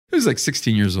was like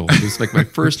 16 years old. It was like my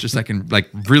first or second, like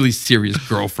really serious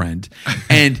girlfriend.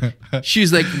 And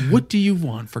she's like, what do you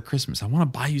want for Christmas? I want to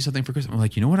buy you something for Christmas. I'm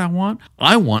like, you know what I want?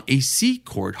 I want a C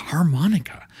chord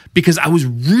harmonica. Because I was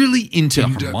really into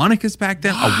harmonicas back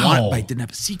then. I wanted, but I didn't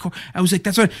have a C chord. I was like,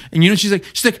 that's what. And she's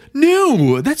like,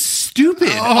 no, that's stupid.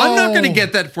 I'm not going to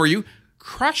get that for you.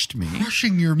 Crushed me.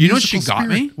 Crushing your You know what musical she got spirit.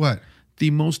 me? What?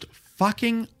 The most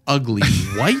fucking ugly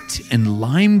white and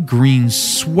lime green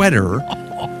sweater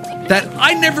that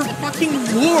I never fucking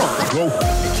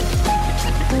wore.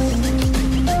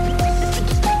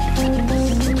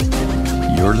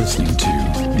 You're listening to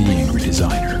The Angry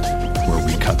Designer, where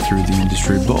we cut through the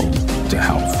industry bull to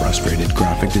help frustrated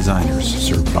graphic designers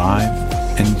survive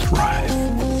and thrive.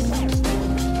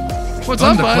 What's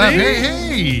up, buddy?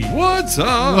 Hey. What's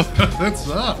up? What's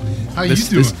up? How you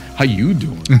doing? How you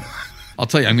doing? I'll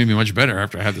tell you, I'm going to be much better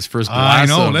after I have this first I glass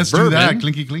know. of Let's bourbon. do that.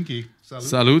 Clinky, clinky.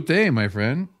 Salute, my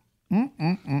friend.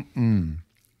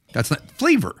 That's not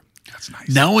flavor. That's nice.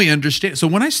 Now I understand. So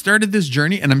when I started this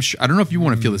journey, and I don't know if you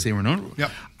want to feel the same or not.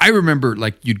 Yep. I remember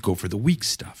like you'd go for the weak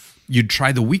stuff. You'd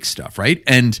try the weak stuff, right?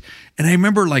 And I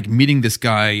remember like meeting this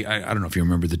guy. I don't know if you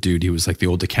remember the dude. He was like the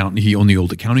old accountant. He owned the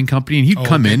old accounting company, and he'd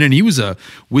come in, and he was a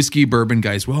whiskey bourbon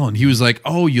guy as well. And he was like,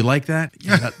 "Oh, you like that?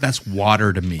 Yeah, that's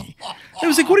water to me." I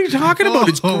was like, "What are you talking about?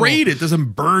 It's great. It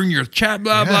doesn't burn your chat,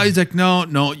 blah blah." He's like, "No.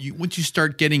 Once you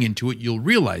start getting into it, you'll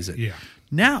realize it." Yeah.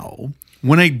 Now,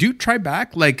 when I do try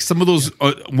back, like some of those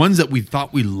ones that we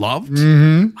thought we loved,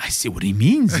 I see what he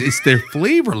means. They're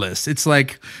flavorless. It's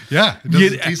like, Yeah, it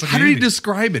doesn't taste like how did he anything.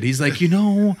 describe it? He's like,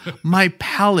 my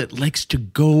palate likes to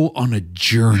go on a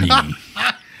journey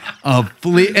of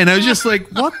and I was just like,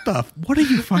 what are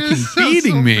you fucking It sounds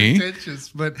feeding so me? pretentious,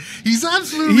 but he's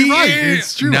absolutely right.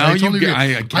 It's true. Now I you totally get-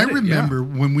 agree. I get it, remember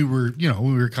when we were,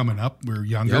 when we were coming up, we were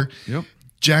younger. Yep.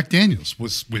 Jack Daniels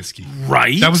was whiskey.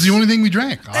 Right. That was the only thing we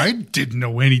drank. I didn't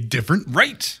know any different.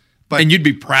 Right. But- and you'd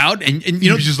be proud, and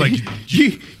You just like-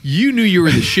 you knew you were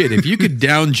the shit if you could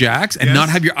down Jacks and Yes. not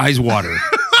have your eyes water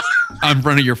in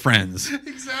front of your friends.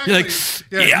 Exactly. You're like,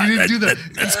 Yeah, you didn't do that.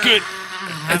 That's good.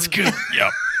 That's good.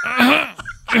 Yep.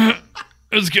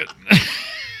 That's good.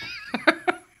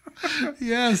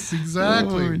 Yes,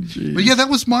 exactly. Oh, geez. But yeah, that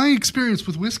was my experience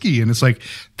with whiskey, and it's like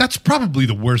that's probably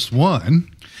the worst one.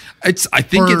 I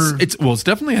think For- it's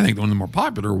definitely one of the more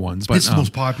popular ones. But It's the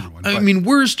most popular one, I but- mean,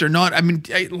 worst or not,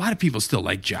 a lot of people still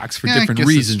like Jacks for Yeah, I different guess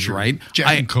that's reasons, true. right?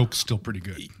 Jack and Coke's still pretty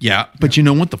good. Yeah, but you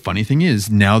know what? The funny thing is,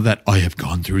 now that I have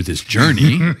gone through this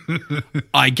journey,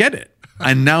 I get it.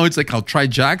 And now it's like I'll try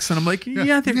Jack's, and I'm like,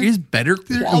 yeah, there is better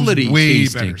quality way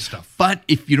tasting. better stuff. But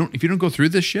if you don't go through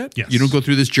this shit, Yes. you don't go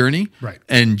through this journey, Right.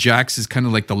 And Jack's is kind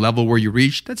of like the level where you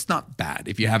reach. That's not bad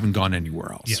if you haven't gone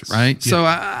anywhere else, Yes. right? Yeah. So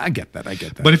I get that.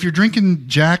 But if you're drinking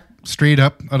Jack straight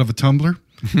up out of a tumbler,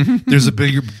 there's a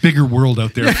bigger world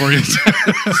out there for you.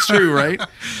 it's true, right?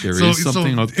 There is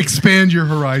something out there. Expand your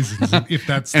horizons if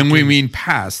that's. And the we case. mean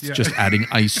past just adding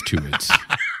ice to it.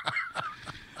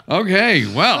 Okay,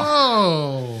 well.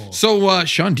 Oh, So,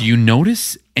 Sean, do you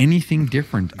notice anything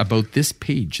different about this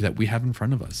page that we have in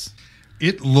front of us?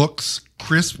 it looks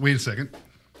crisp. Wait a second.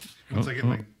 Once I get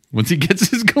my Once he gets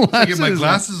his glasses, I get my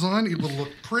glasses on, it will look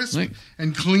crisp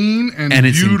and clean and and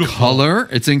it's beautiful. in color.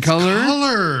 It's in color.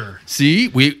 Color. See,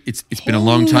 it's been a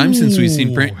long time since we've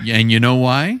seen print, and you know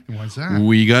why? Why's that?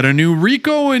 We got a new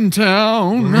Rico in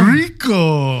town.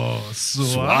 Rico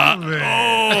Suave.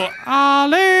 Oh,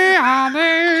 ale,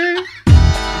 ale.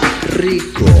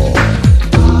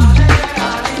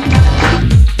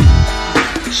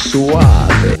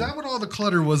 Is that what all the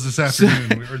clutter was this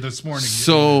afternoon or this morning?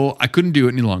 So I couldn't do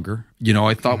it any longer.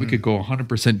 I thought we could go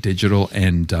 100% digital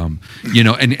and,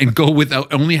 and go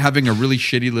without only having a really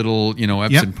shitty little,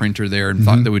 Epson Yep. printer there and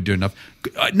thought that would do enough.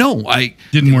 No, Didn't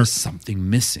there work. was something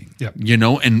missing. Yep.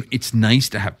 And it's nice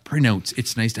to have printouts.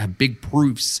 It's nice to have big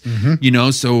proofs,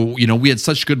 So, we had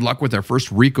such good luck with our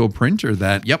first Rico printer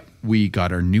that, we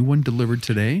got our new one delivered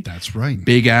today. That's right.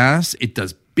 Big ass. It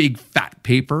does big fat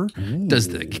paper, does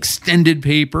the extended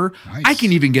paper. Nice. I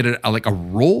can even get like a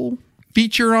roll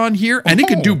feature on here, and it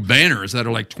can do banners that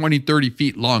are like 20, 30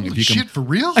 feet long. Holy shit, for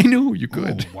real? I know, you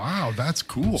could. Oh, wow, that's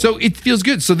cool. So it feels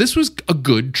good. So this was a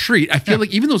good treat. I feel like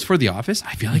even though it's for the office,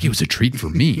 I feel like it was a treat for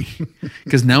me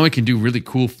because now I can do really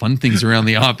cool, fun things around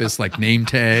the office like name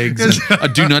tags, and a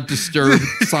do not disturb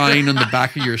sign on the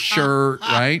back of your shirt,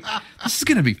 right? This is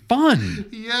going to be fun.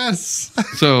 yes.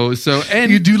 So,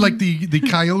 and You do like the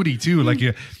coyote too, like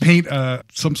you paint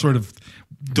some sort of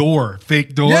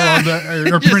fake door Yeah. on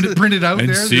the or print it out And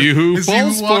there see who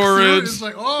falls walks for through it. It's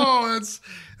like, oh,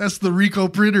 that's the Rico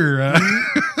printer.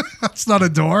 That's not a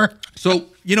door. So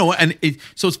you know,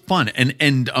 so it's fun, and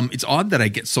it's odd that I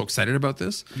get so excited about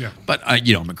this. Yeah. But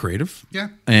I'm a creative. Yeah.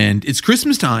 And it's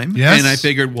Christmas time. Yes. And I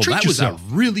figured, well, Treat that yourself.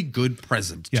 was a really good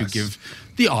present to Yes. give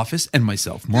the office and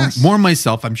myself. Yes. More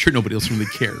myself. I'm sure nobody else really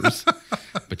cares,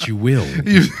 but you will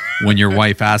when your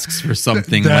wife asks for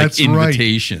something like That's right.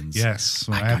 invitations. Yes.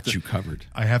 So I have got to- you covered.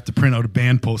 I have to print out a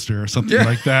band poster or something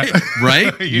like that.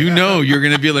 Right? You know, you're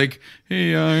going to be like,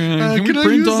 hey, can we can I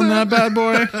print use on that bad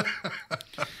boy?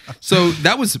 So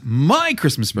that was my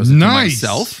Christmas present to Nice.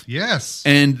 myself. Yes.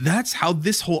 And that's how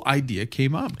this whole idea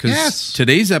came up. Because Yes.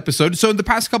 today's episode, so in the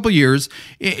past couple of years,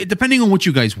 depending on what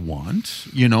you guys want,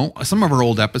 you know, some of our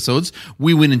old episodes,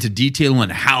 we went into detail on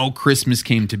how Christmas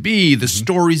came to be, the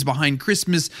stories behind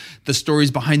Christmas, the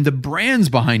stories behind the brands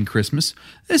behind Christmas.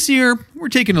 This year, we're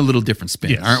taking a little different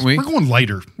spin, Yes. aren't we? We're going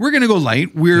lighter. We're going to go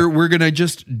light. We're going to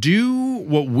just do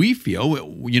what we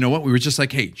feel. You know what? We were just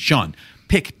like, hey, Sean,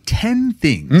 pick 10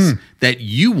 things that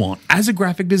you want as a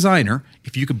graphic designer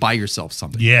if you could buy yourself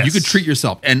something. Yes. You could treat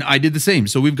yourself. And I did the same.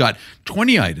 So we've got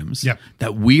 20 items Yep.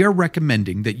 that we are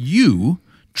recommending that you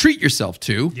treat yourself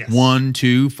to. Yes. 1,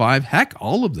 2, 5, heck,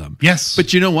 all of them. Yes.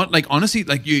 But you know what? Like, honestly,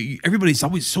 like everybody's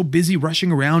always so busy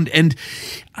rushing around. And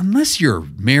unless you're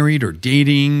married or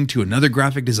dating to another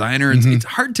graphic designer, it's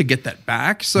hard to get that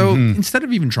back. So instead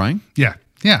of even trying, Yeah.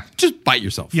 Yeah. just bite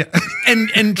yourself. Yeah.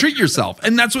 and treat yourself.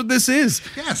 And that's what this is.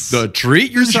 Yes. The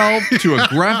treat yourself to a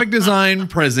graphic design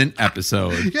present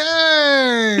episode.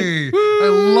 Yay! I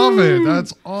love it.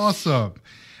 That's awesome.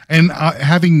 And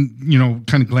having,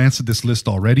 kind of glanced at this list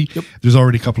already, there's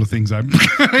already a couple of things I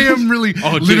am really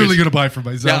literally going to buy for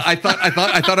myself. Yeah, I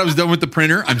thought I was done with the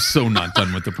printer. I'm so not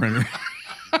done with the printer.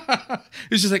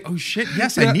 It's just like, oh shit,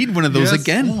 yes, I need one of those Yes.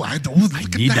 again. Oh, I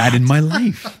need that in my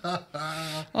life.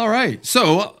 All right.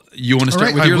 So you want to start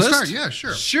right, with I your will list? start. Yeah,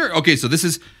 sure. Sure. Okay, so this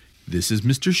is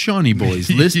Mr. Shawnee Boy's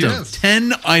list of Yes.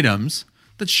 10 items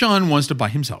that Sean wants to buy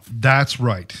himself. That's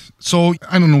right. So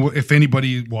I don't know if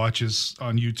anybody watches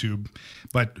on YouTube,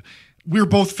 but we're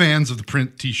both fans of the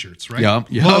print T-shirts, right? Yeah,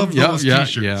 Love yeah, those yeah,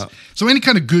 T-shirts. yeah. So any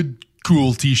kind of good,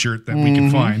 cool T-shirt that we can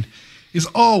find is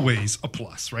always a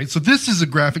plus, right? So this is the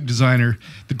graphic designer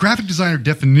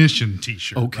definition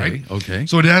T-shirt. Okay, right? okay.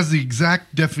 So it has the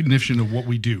exact definition of what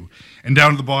we do. And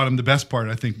down at the bottom, the best part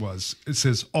I think was it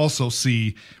says also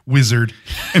see wizard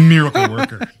and miracle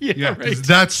worker. Yeah, 'cause right.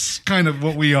 That's kind of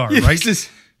what we are, Yeah, right? it's just-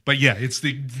 But yeah, it's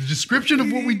the description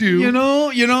of what we do. You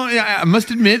know, I must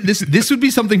admit this would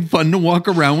be something fun to walk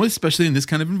around with, especially in this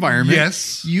kind of environment.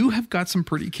 Yes. You have got some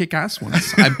pretty kick-ass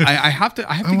ones. I have to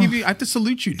give you. I have to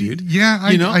salute you, dude. Yeah,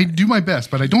 you I do my best,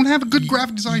 but I don't have a good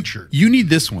graphic design shirt. You need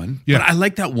this one. Yeah. But I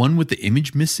like that one with the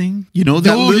image missing. You know,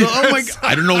 that little, oh my yes.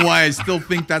 God. I don't know why I still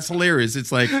think that's hilarious.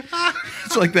 It's like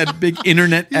that big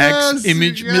Internet Yes, X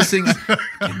image yeah. missing.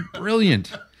 Fucking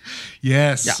brilliant.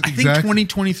 Yes, Yeah, I think exactly.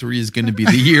 2023 is going to be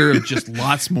the year of just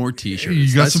lots more T-shirts.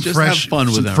 You got Let's some just fresh, have fun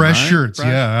with some them, fresh right? shirts.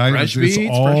 Fresh it's beats,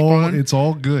 all fresh fun. it's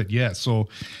all good. Yeah, so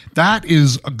that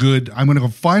is a good. I'm going to go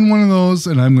find one of those,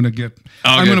 and I'm going to get.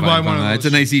 I'm going to buy one of those. It's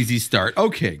a nice, easy start.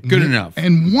 Okay, good enough.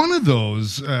 And one of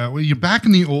those, you're back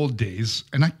in the old days,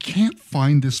 and I can't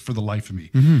find this for the life of me.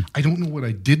 Mm-hmm. I don't know what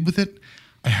I did with it.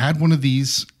 I had one of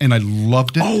these, and I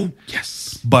loved it. Oh,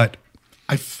 yes. But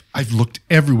I've looked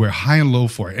everywhere, high and low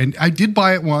for it, and I did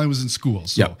buy it while I was in school.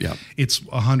 So Yep. it's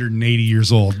 180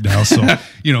 years old now. So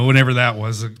whenever that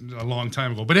was, a long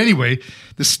time ago. But anyway,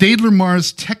 the Staedtler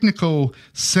Mars Technico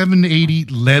 780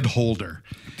 lead holder.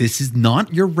 This is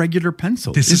not your regular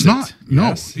pencil. This is it? not. No,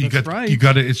 Yes, you that's got right. you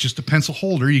got it. It's just a pencil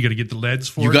holder. You got to get the leads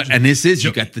for You it. got, and this is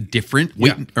you got the different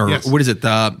weight or yes. what is it?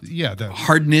 The the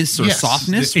hardness or yes,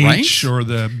 softness, the right? H or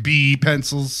the B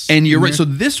pencils. And you're in right. there. So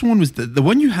this one was the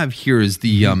one you have here is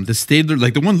the Staedtler,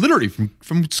 like the one literally from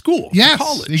school, from Yes,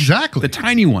 college, exactly. the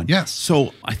tiny one. Yes.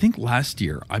 So I think last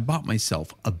year I bought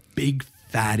myself a big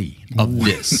fatty of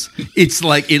this. It's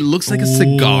like it looks like a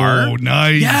cigar. Oh,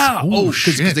 nice. Yeah. Oh,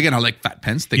 Because shit. again, I like fat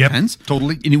pens, thick Yep, pens.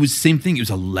 totally. And it was the same thing. It was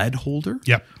a lead holder.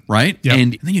 Yep. Right. Yep.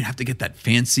 And then you'd have to get that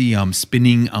fancy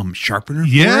sspinning sharpener.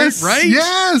 Yes, For it, right.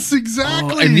 Yes,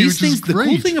 exactly. Oh, and these which is things, the cool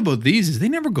great. thing about these is they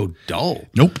never go dull.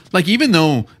 Nope. Like even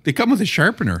though they come with a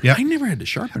sharpener, Yep. I never had to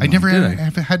sharpen. I never did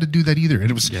had to do that either, and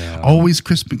it was Yeah. always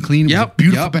crisp and clean. It was Yep, a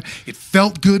beautiful. yep. pen. It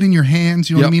felt good in your hands.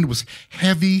 You know what I Yep. mean? It was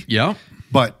heavy. Yeah.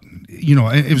 But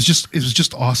it was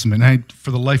just awesome. And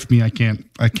for the life of me, I can't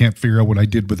figure out what I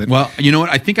did with it. Well, you know what?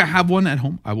 I think I have one at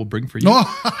home. I will bring for you.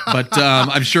 But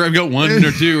I'm sure I've got one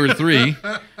or two or three.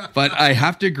 But I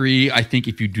have to agree. I think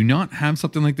if you do not have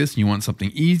something like this and you want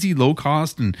something easy, low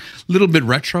cost, and a little bit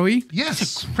retro-y, Yes,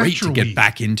 it's great to retro-y. get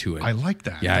back into it. I like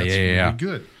that. Yeah, That's yeah, really yeah.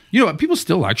 good. You know, people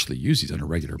still actually use these on a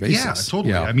regular basis. Yeah,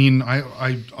 totally. I mean,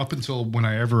 I up until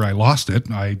whenever I lost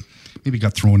it, I maybe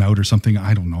got thrown out or something.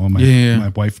 I don't know. My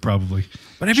wife probably.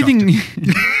 But everything.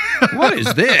 What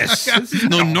is this? This is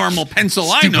no normal pencil.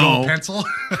 Stupid I know. old pencil.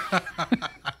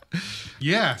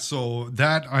 Yeah, so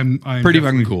that I'm Pretty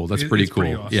fucking cool. That's pretty it's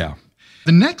cool. awesome. Yeah.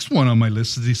 The next one on my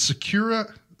list is the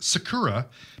Sakura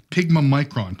Pigma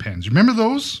Micron pens. Remember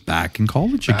those? Back in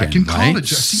college again. Back in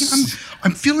college. Right? See,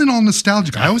 I'm feeling all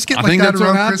nostalgic. I always get I like think that that's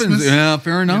around what happens. Christmas. Yeah,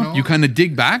 fair enough. know? You kind of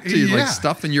dig back to Yeah. like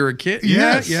stuff when you're a kid.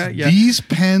 Yes. Yeah. These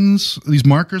pens, these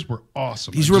markers were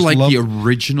awesome. These I were just like loved the them.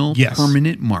 original Yes.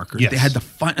 permanent markers. Yes. They had the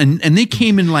fun, and they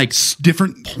came in like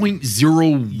different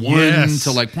 0.01 Yes.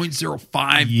 to like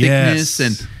 0.05 yes. thickness,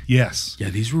 and yes. yeah,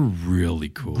 these were really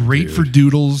cool. Great dude. for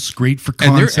doodles, great for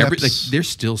And concepts. they're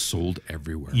still sold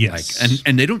everywhere. Yes. Like,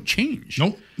 and they don't change.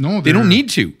 No, They don't need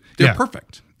to. They're Yeah.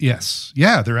 perfect. Yes.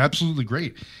 Yeah, they're absolutely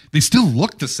great. They still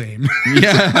look the same.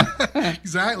 Yeah.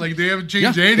 Exactly. Like they haven't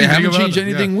changed Yeah, anything. they haven't about changed them.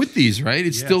 anything Yeah. with these, right?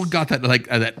 It's Yes. still got that like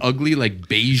that ugly, like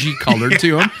beigey color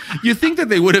to them. You think that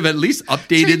they would have at least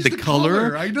updated Changed the the color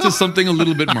color, I know. to something a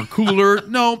little bit more cooler?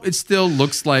 No, it still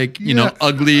looks like you know Yeah.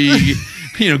 ugly,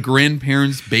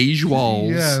 grandparents' beige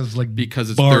walls. Yeah, it's like because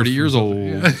it's barf 30 years or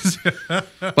old. something. Yes.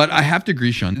 But I have to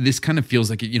agree, Sean. This kind of feels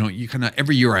like you kind of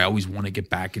every year I always want to get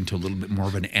back into a little bit more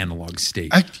of an analog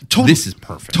state. This is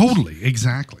perfect. Totally.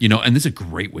 Exactly. And this is a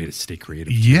great way to stay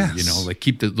creative. Yes. Like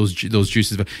keep those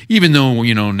juices. Even though,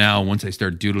 now once I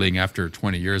start doodling after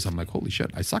 20 years, I'm like, holy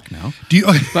shit, I suck now. Do you?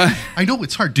 But- I know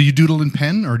it's hard. Do you doodle in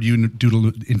pen or do you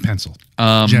doodle in pencil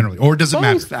generally, or does it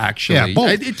both, matter? actually. Yeah,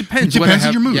 both. It depends It what I depends on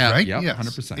have- your mood, yeah, right? yeah, Yes,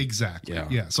 100%. Exactly. Yeah.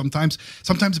 Yeah. Sometimes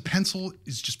a pencil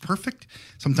is just perfect.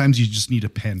 Sometimes you just need a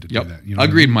pen to Yep. do that. You know what I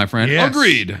Agreed, mean? my friend. Yes.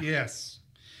 Agreed. Yes.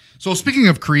 So speaking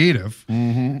of creative,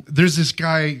 there's this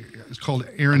guy called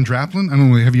Aaron Draplin. I don't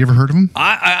know. Have you ever heard of him?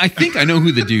 I think I know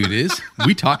who the dude is.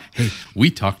 We talked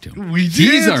to him. We He's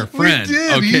did. our friend. We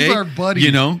did. Okay? He's our buddy.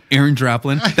 Aaron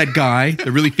Draplin, that guy,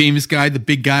 the really famous guy, the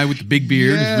big guy with the big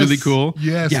beard. Yes. Is really cool.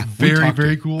 Yes, Yeah, we very, talked to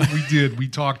very him. cool. We did. We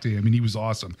talked to him, and he was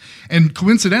awesome. And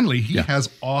coincidentally, he Yeah. has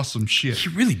awesome shit He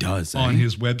really does. on eh?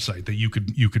 his website that you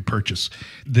could purchase.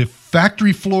 The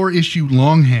factory floor issue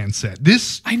longhand set.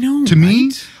 This, I know, to me,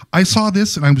 right? I saw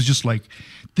this and I was just like,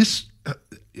 this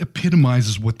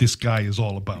epitomizes what this guy is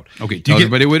all about. Okay, tell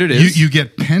everybody what it is. You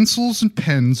get pencils and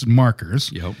pens and markers,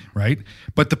 Yep. right?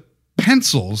 But the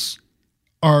pencils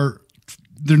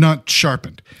they're not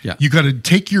sharpened. Yeah. You got to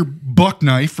take your buck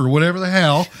knife or whatever the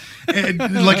hell, and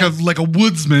like a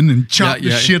woodsman, and chop Yeah, the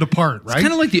yeah. shit apart, right? It's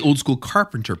kind of like the old school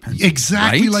carpenter pencil.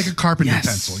 Exactly right? like a carpenter Yes.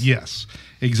 pencil. Yes,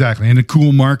 exactly. And the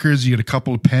cool markers. You get a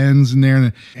couple of pens in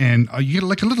there, and you get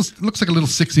like a little. Looks like a little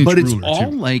 6-inch But it's ruler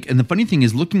all too. like, and the funny thing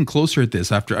is, looking closer at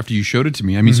this after you showed it to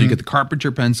me. I mean, so you get the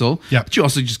carpenter pencil, Mm-hmm. Yep. but you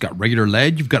also just got regular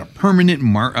lead. You've got a permanent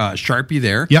Sharpie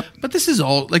there. Yep. But this is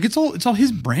all like it's all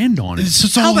his brand on it.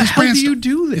 It's How all the his hell brand do you stuff.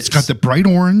 do this? It's got the bright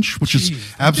orange, which is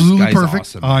Jeez, absolutely this guy's perfect.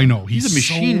 awesome. I know He's a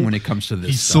machine so- when it comes to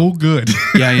this. He's stuff. so good.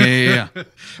 yeah.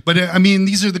 But I mean,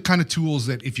 these are the kind of tools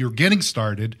that if you're getting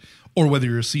started, or whether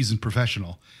you're a seasoned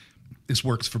professional, this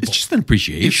works for both. It's just an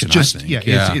appreciation. It's just I think.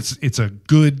 yeah. It's a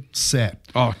good set.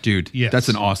 Oh, dude, Yes. that's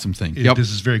an awesome thing. It- Yep.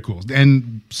 This is very cool.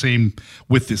 And same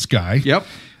with this guy. Yep.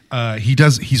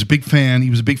 He's a big fan. He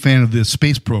was a big fan of the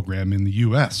space program in the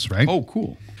U.S., right? Oh,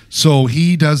 cool. So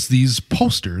he does these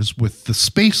posters with the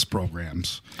space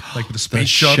programs, like the space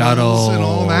shuttles shuttle. and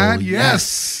all that.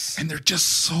 Yes. And they're just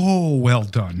so well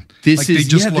done. This Like, they is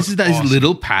just this look is that awesome.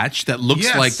 little patch that looks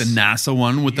Yes. like the NASA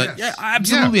one with Yes. the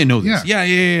absolutely I know this.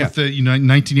 Yeah. With the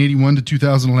 1981 to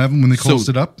 2011 when they closed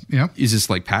it up. Yeah. Is this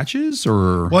like patches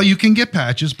or Well, you can get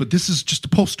patches, but this is just a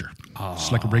poster.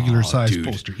 It's like a regular size dude,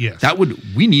 poster. Yes.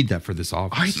 we need that for this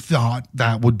office. I thought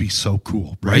that would be so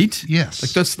cool. Right? Yes.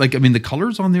 Like that's like I mean the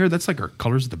colors on there, that's like our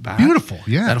colors at the back. Beautiful,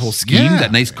 yes. That whole scheme, Yeah.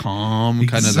 that nice calm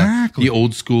kind of Exactly. the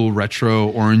old school retro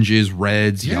oranges,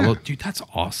 reds, Yeah. yellow. Dude, that's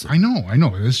awesome. I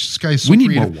know. This guy's so we need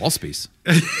creative. more wall space.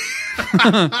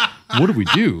 What do we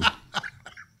do?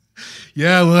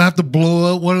 Yeah, we'll have to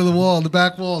blow out one of the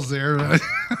back walls there.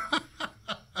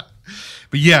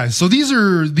 But yeah, so these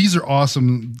are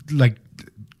awesome. Like,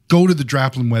 go to the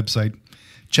Draplin website,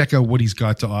 check out what he's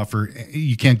got to offer.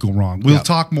 You can't go wrong. We'll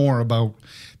talk more about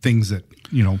things that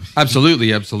Absolutely.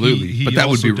 he But that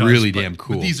would also be does, really but- damn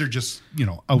cool. But these are just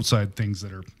outside things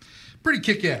that are pretty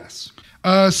kick ass.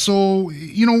 So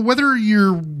whether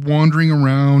you're wandering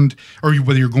around or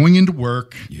whether you're going into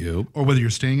work, Yep. or whether you're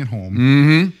staying at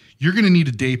home, you're going to need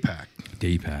a day pack.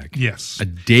 Day pack. Yes, A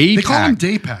day They pack. call them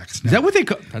day packs now. Is that what they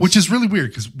call Which is really weird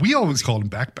because we always called them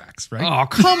backpacks, right? Oh,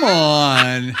 come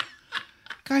on.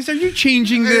 guys, are you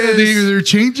changing this? They're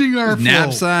changing our flow.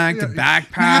 Knapsack to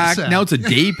backpack. Knapsack. Now it's a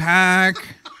day pack.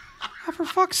 Oh, for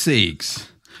fuck's sakes.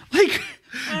 Like,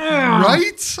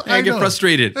 right? I get know.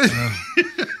 frustrated.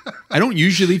 I don't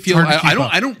usually feel. hard to keep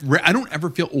up. I don't ever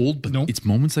feel old, but Nope. it's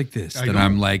moments like this that know.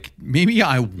 I'm like, maybe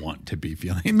I want to be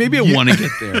feeling. Maybe I want to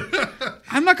get there.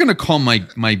 I'm not going to call my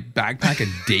backpack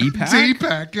a day pack. Day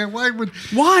pack. Yeah, why would?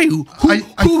 Why? Who?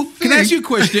 Can I ask you a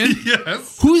question?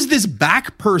 Yes. Who's this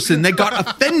back person that got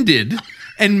offended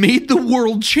and made the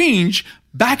world change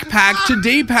backpack to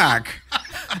day pack?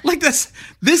 Like this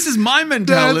is my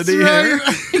mentality here.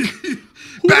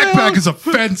 Backpack is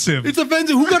offensive. It's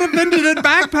offensive. Who got offended at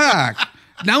backpack?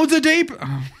 Now it's a day.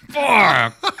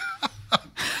 Fuck.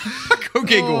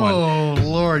 Okay, go on. Oh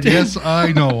Lord, yes,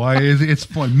 I know. It's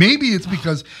fun. Maybe it's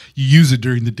because you use it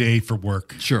during the day for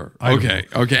work. Sure. I don't Okay.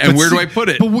 know. Okay. And But where see- do I put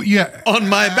it? But yeah, On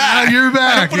my back. On your I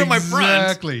back. don't put it on my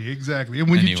front. Exactly. And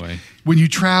when Anyway. when you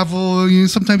travel,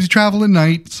 sometimes you travel at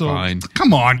night. So Fine.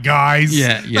 come on, guys.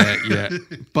 Yeah.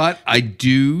 But I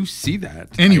do see that.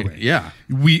 Anyway, Yeah.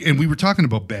 we were talking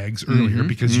about bags earlier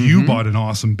because you bought an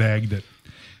awesome bag that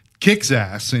kicks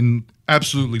ass and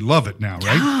absolutely love it now,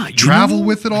 right? Ah, you Travel know,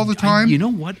 with it all the time. you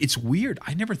know what? It's weird.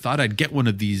 I never thought I'd get one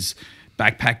of these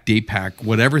backpack, day pack,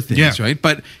 whatever things, Yeah. right?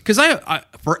 But because I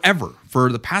forever, for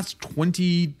the past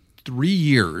 23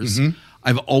 years, Mm-hmm.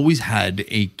 I've always had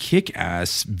a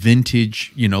kick-ass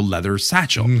vintage, leather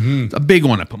satchel. Mm-hmm. It's a big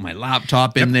one. I put my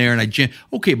laptop in there, and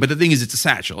okay. But the thing is, it's a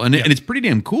satchel, and it's pretty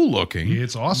damn cool looking.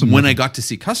 It's awesome when looking. I got to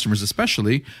see customers,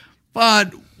 especially.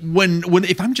 But when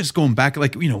if I'm just going back,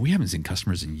 like we haven't seen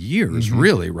customers in years,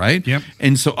 really, right? Yep.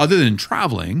 And so other than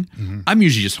traveling, I'm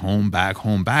usually just home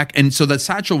back. And so that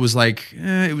satchel was like,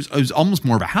 it was almost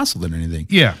more of a hassle than anything.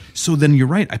 Yeah. So then you're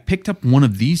right. I picked up one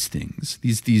of these things,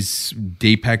 these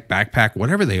day pack, backpack,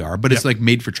 whatever they are, but it's like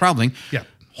made for traveling. Yeah.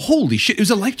 Holy shit. It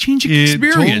was a life-changing It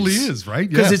experience. totally is, right?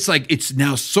 Because Yeah. it's like, it's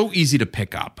now so easy to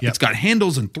pick up. Yep. It's got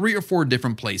handles in 3 or 4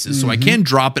 different places. So I can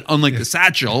drop it, unlike the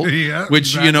satchel, Yeah,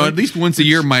 which, exactly. at least once a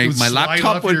year, my would slide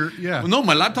laptop off would, your- yeah. well, no,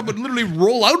 my laptop would literally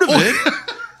roll out of it.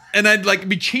 And I'd like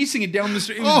be chasing it down the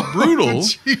street. It was brutal.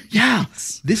 jeez. Yeah.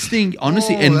 This thing,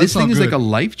 honestly, Oh, and that's this thing not is like good. a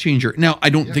life changer. Now, I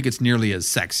don't think it's nearly as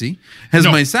sexy as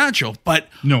No. my satchel, but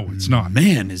No, it's not.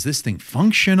 man, is this thing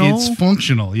functional? It's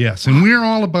functional, yes. And we're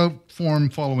all about form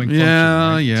following function. Yeah,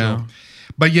 right? yeah. So,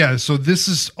 but yeah, so this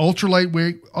is ultra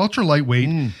lightweight,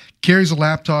 carries a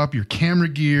laptop, your camera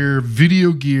gear,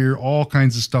 video gear, all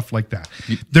kinds of stuff like that.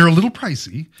 They're a little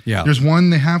pricey. Yeah.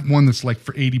 They have one that's like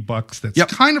for $80 that's Yep.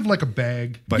 kind of like a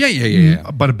bag, but Yeah.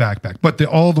 but a backpack. But they're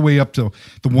all the way up to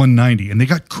the 190. And they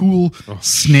got cool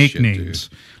snake shit, names.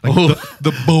 dude. Like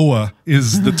the boa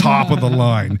is the top of the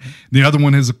line. The other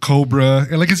one is a cobra.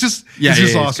 And like it's just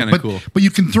It's awesome. kinda cool. But you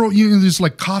can throw there's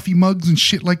like coffee mugs and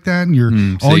shit like that,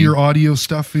 and all see. your audio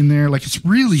stuff in there. Like it's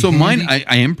really So handy. mine,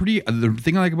 I am pretty. The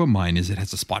thing I like about mine is it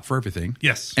has a spot for everything.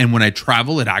 Yes. And when I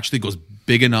travel, it actually goes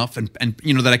big enough, and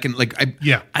that I can like.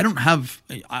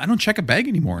 I don't check a bag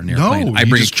anymore in the airplane. I you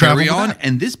bring a just travel with carry on, that.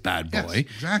 and this bad Yes, boy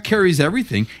exactly. carries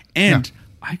everything. And Yeah.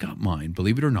 I got mine,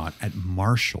 believe it or not, at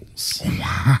Marshall's.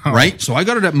 Wow. Right? So I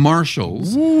got it at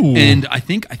Marshall's. Ooh. And I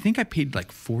think I paid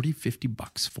like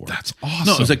 $40-$50 for it. That's No, it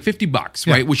awesome. was like $50,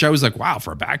 Yeah. right? Which I was like, wow,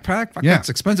 for a backpack? Fuck, Yeah. that's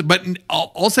expensive. But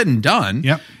all said and done,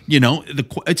 Yep.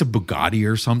 it's a Bugatti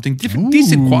or something.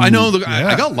 Decent quality. I know. yeah.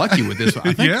 I got lucky with this one.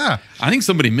 I think, Yeah. I think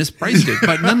somebody mispriced it,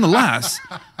 but nonetheless,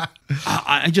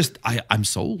 I'm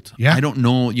sold. Yeah. I don't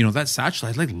know. That satchel,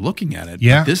 I like looking at it.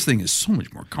 Yeah. But this thing is so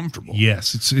much more comfortable.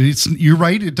 Yes, it's you're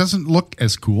right. It doesn't look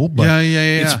as cool, but Yeah.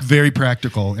 it's very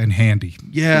practical and handy.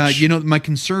 Yeah, my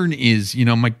concern is,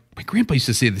 my grandpa used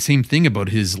to say the same thing about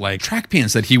his like track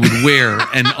pants that he would wear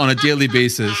and on a daily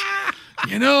basis.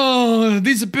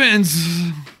 These pants,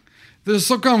 they're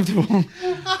so comfortable.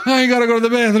 I gotta go to the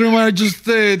bathroom. I just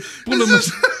pull them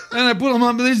and I pull them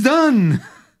up and it's done.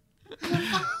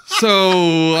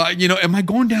 So, am I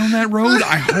going down that road?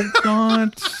 I hope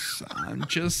not. I'm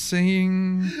just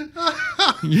saying,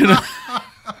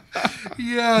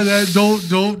 Yeah,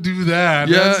 don't do that.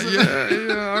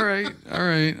 Yeah. All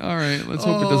right. Let's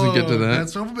hope it doesn't get to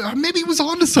that. Maybe he was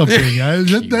onto something.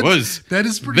 That was. That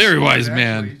is pretty Very smart, wise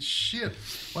man. actually. Shit.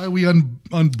 Why are we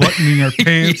unbuttoning our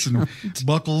pants and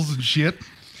buckles and shit?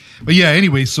 But yeah,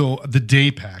 anyway, so the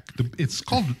day pack, it's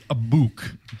called a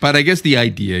book. But I guess the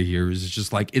idea here is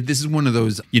just like this is one of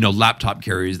those laptop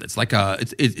carriers that's like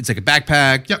it's like a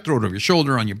backpack. Yep. Throw it over your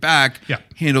shoulder on your back.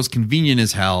 Yep. Handles convenient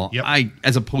as hell. Yep.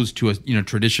 As opposed to a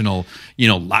traditional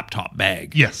laptop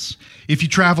bag. Yes. If you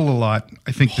travel a lot,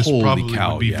 I think this Holy probably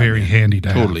cow, would be yeah, very man. handy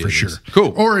to Totally have for it sure. is.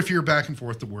 Cool. Or if you're back and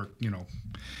forth to work,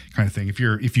 kind of thing. If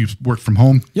you work from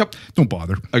home, Yep. don't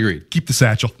bother. Agreed. Keep the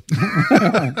satchel.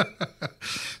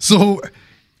 So,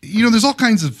 there's all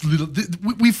kinds of little.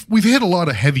 We've hit a lot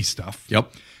of heavy stuff.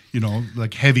 Yep.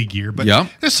 Like heavy gear, but Yeah.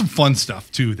 there's some fun stuff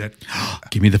too that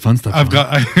Give me the fun stuff.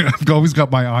 I've always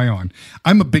got my eye on.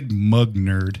 I'm a big mug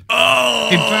nerd. Oh.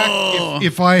 In fact,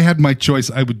 if I had my choice,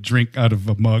 I would drink out of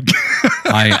a mug.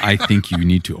 I think you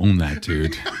need to own that,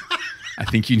 dude. I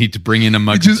think you need to bring in a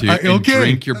mug Just- or two and okay.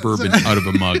 drink your bourbon out of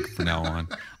a mug from now on.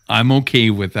 I'm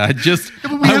okay with that. Just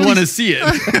but we I have want to these- see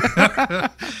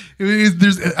it.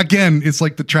 It's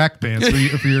like the track pants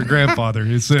for your grandfather.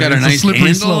 It's Got a it's nice slippery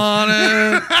handle slope. on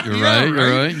it. You're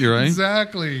right. You're right.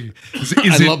 Exactly.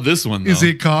 I love this one, Is though.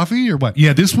 it coffee or what?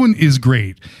 Yeah, this one is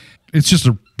great. It's just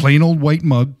a plain old white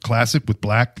mug, classic with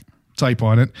black type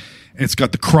on it. It's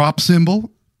got the crop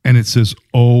symbol, and it says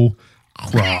 "Oh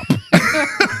crop."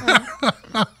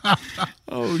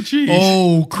 Oh, geez.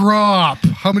 Oh crop!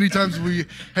 How many times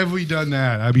have we done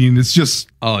that? I mean, it's just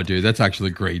Oh, dude, that's actually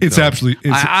great. It's though. absolutely-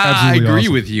 it's I absolutely agree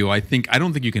awesome. with you. I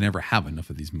don't think you can ever have enough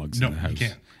of these mugs No, in the you house.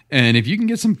 can't. And if you can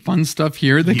get some fun stuff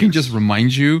here that can just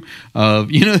remind you of,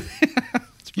 it's really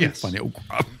Yes. funny. Oh,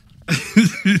 crap.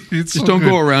 it's Just so don't good.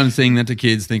 go around saying that to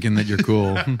kids thinking that you're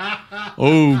cool.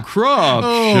 Oh, crop.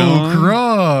 Oh Sean.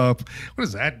 crop! What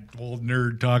is that old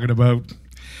nerd talking about?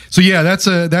 So yeah, that's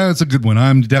a good one.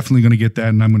 I'm definitely going to get that,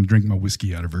 and I'm going to drink my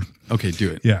whiskey out of her. Okay, do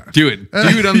it. Yeah. Do it. Do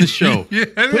it on the show. Yeah,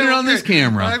 Put it on this okay.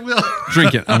 camera. I will.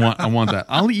 Drink it. I want that.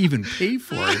 I'll even pay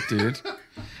for it, dude.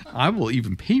 I will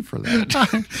even pay for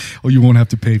that. Oh, you won't have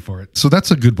to pay for it. So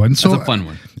that's a good one. So That's a fun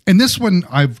one. And this one,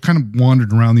 I've kind of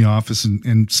wandered around the office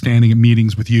and standing at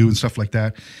meetings with you and stuff like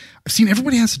that. I've seen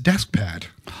everybody has a desk pad.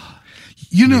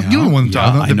 You know what I'm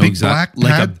talking about. The big black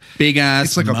like pad. a big ass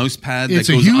It's like a- mouse pad it's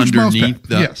that a goes huge mouse underneath pad.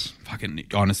 the. Yes. Fucking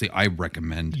honestly, I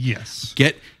recommend. Yes.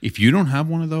 If you don't have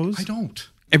one of those, I don't.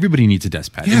 Everybody needs a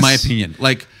desk pad, in Yes. my opinion.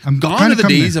 Like, I'm gone kinda are the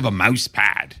coming days there. of a mouse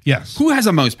pad. Yes. Who has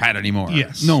a mouse pad anymore?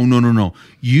 Yes. No.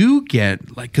 You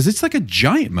get because it's like a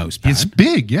giant mouse pad. It's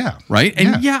big, yeah. Right?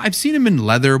 And I've seen them in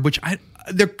leather, which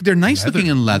they're nice looking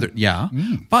in leather,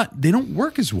 but they don't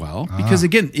work as well because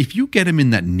again, if you get them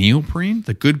in that neoprene,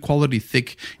 the good quality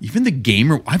thick, even the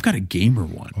gamer, I've got a gamer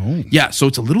one. Oh. Yeah, so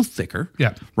it's a little thicker,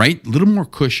 Yeah. right? A little more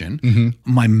cushion.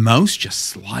 My mouse just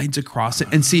slides across it.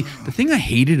 And see, the thing I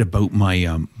hated about my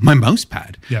my mouse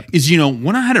pad Yeah. is,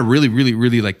 when I had a really, really,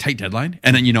 really like tight deadline,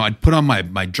 and then I'd put on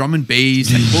my drum and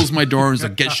bass and close my doors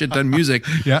and get shit done music.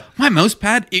 Yeah. My mouse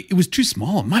pad, it was too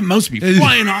small. My mouse would be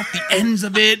flying off the ends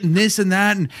of it and this and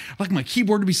that, and like my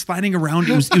keyboard would be sliding around.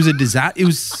 It was a disaster.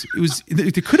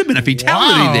 There could have been a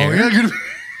fatality there. Yeah,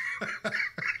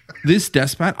 This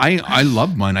desk pad, I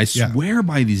love mine. I swear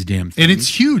by these damn things. and it's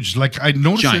huge. Like I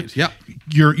noticed, Giant, yeah.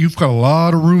 You've got a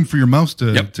lot of room for your mouse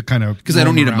to kind of because I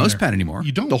don't need a roam mouse around pad there. anymore.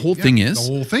 You don't. The whole Yeah, thing is.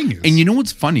 The whole thing is. And you know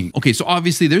what's funny? Okay, so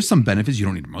obviously there's some benefits. You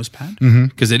don't need a mouse pad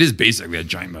because it is basically a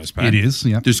giant mouse pad. It is,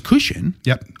 yeah. There's cushion.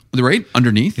 Yep. Right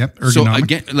underneath. Yep, So ergonomic.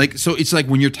 again, so it's like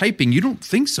when you're typing, you don't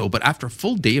think so, but after a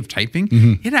full day of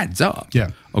typing, it adds up.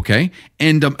 Yeah. Okay.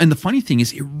 And the funny thing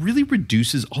is, it really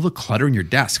reduces all the clutter in your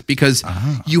desk because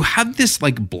you have this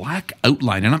like black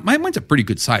outline, and mine's a pretty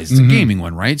good size. It's a gaming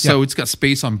one, right? So it's got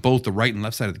space on both the right and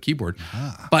left side of the keyboard.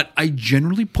 But I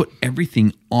generally put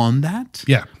everything on that.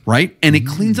 Yeah. Right. And it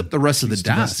cleans up the rest of the the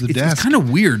rest desk. of the It's desk. kind of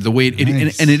weird the way it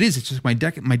Nice. and it is. It's just my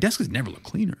desk has never looked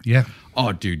cleaner. Yeah.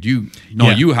 Oh, dude, you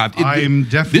have. I'm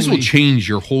This will definitely- change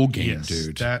your whole game, Yes,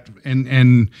 dude. that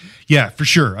and yeah, for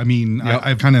sure. I mean, Yep.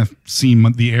 I've kind of seen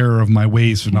the error of my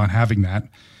ways for not having that,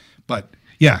 but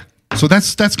yeah. So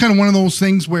that's kind of one of those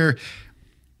things where,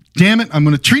 damn it, I'm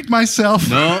going to treat myself.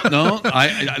 No,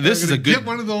 this is a good. Get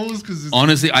one of those because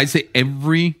Honestly, I'd say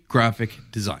every graphic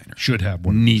designer should have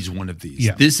one. needs one of these.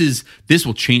 Yeah. This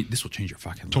will change your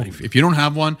fucking life. If you don't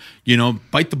have one,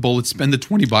 bite the bullet, spend the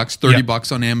 $20,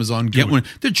 $30 on Amazon, get one.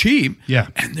 They're cheap. Yeah.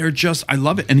 And they're just I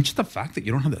love it. And it's just the fact that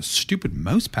you don't have that stupid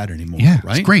mouse pad anymore. Yeah,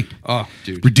 right? it's great. Oh,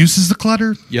 dude. Reduces the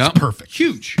clutter. Yeah. It's perfect.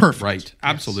 Huge. Perfect. Right. Yes.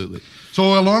 Absolutely.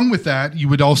 So along with that, you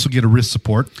would also get a wrist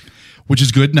support, which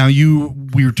is good. Now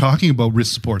we were talking about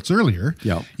wrist supports earlier.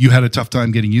 Yeah. You had a tough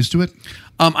time getting used to it.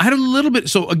 I had a little bit.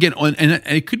 So again, and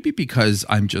it could be because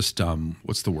I'm just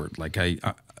what's the word? Like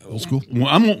old school.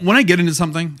 When I get into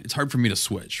something, it's hard for me to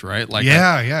switch. Right? Like It's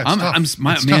I'm tough.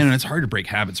 man, It's and tough. it's hard to break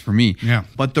habits for me. Yeah.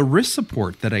 But the wrist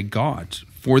support that I got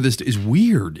for this is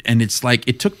weird, and it's like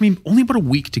it took me only about a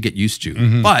week to get used to.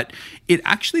 Mm-hmm. But it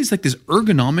actually is like this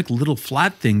ergonomic little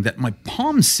flat thing that my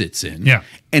palm sits in. Yeah.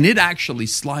 And it actually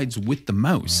slides with the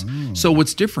mouse. So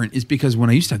what's different is because when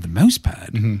I used to have the mouse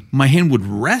pad, my hand would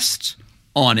rest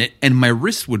on it and my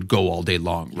wrist would go all day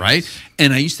long, right?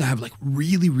 And I used to have like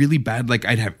really, really bad, like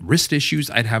I'd have wrist issues.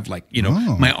 I'd have like,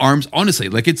 my arms, honestly,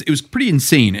 like it was pretty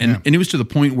insane. And it was to the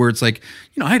point where it's like,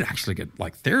 I'd actually get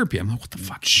like therapy. I'm like, what the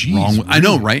fuck is wrong with, I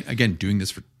know, right? Again, doing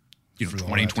this for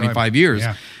 20, 25 years.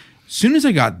 Yeah. As soon as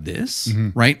I got this,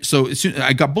 right? So as soon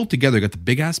I got both together, I got the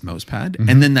big ass mouse pad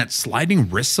and then that sliding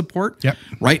wrist support,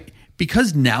 right?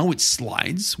 Because now it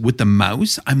slides with the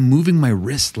mouse, I'm moving my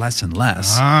wrist less and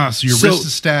less. So your wrist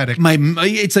is static.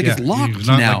 It's like it's locked you're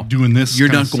not now. Like doing this.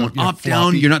 You're not going up,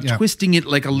 down. You're not twisting it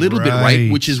like a little bit,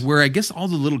 right? Which is where I guess all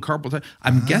the little carpal.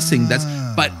 I'm guessing that's.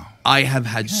 But I have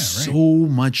had so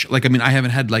much. Like I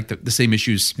haven't had like the same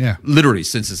issues. Literally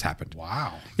since this happened.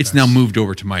 Wow. It's now moved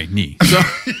over to my knee. So,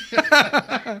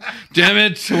 damn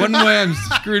it! One way I'm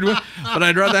screwed with, but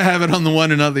I'd rather have it on the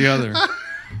one and not the other.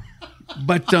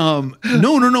 But no.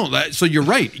 So you're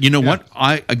right. You know what?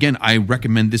 I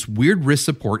recommend this weird wrist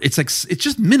support. It's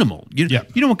just minimal. You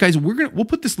know what, guys? We'll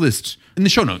put this list in the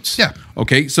show notes. Yeah.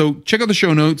 Okay. So check out the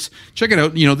show notes. Check it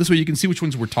out. This way you can see which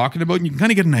ones we're talking about, and you can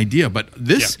kind of get an idea. But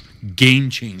this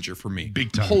game changer for me.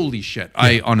 Big time. Holy shit!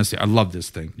 I honestly love this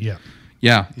thing. Yeah.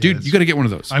 Yeah, dude, you got to get one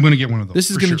of those. I'm going to get one of those. This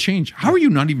is going to change. How are you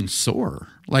not even sore?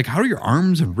 Like, how are your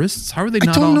arms and wrists? How are they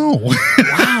not? I don't know.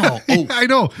 Wow. Oh, I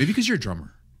know. Maybe because you're a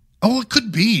drummer. Oh, it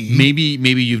could be.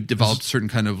 Maybe you've developed certain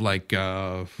kind of like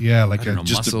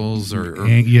muscles or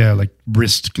like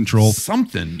wrist control,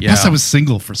 something. Yeah. Plus, I was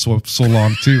single for so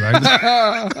long too.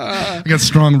 I got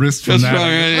strong wrists from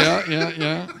that.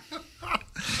 Yeah.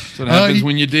 That's what happens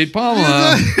when you date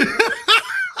Paula.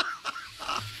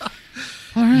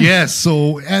 All right. Yes.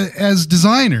 So as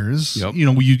designers,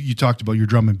 you talked about your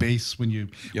drum and bass when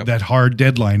that hard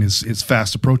deadline is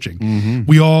fast approaching.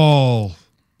 We all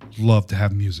love to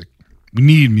have music. We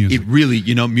need music. It really,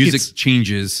 music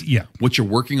changes. What you're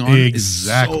working on is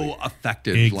so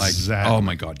effective. Exactly. Like, oh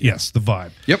my God. Yes, the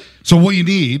vibe. Yep. So what you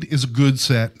need is a good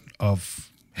set of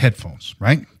headphones,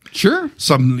 right? Sure.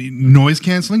 Some noise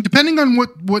canceling, depending on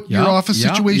what your office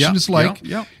situation is like.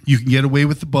 You can get away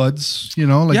with the buds,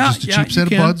 just a cheap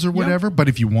set of buds or whatever. But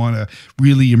if you want to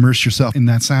really immerse yourself in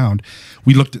that sound,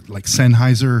 we looked at like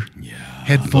Sennheiser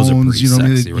headphones. Those are pretty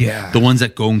sexy, right? Yeah, the ones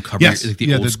that go and cover like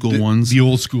the old school ones. The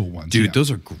old school ones, dude. Those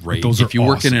are great. If you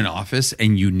work in an office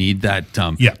and you need that,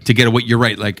 to get away, you're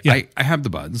right. Like I have the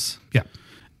buds. Yeah.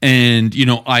 And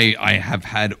I have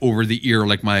had over the ear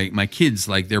like my kids,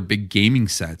 like their big gaming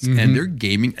sets, and they're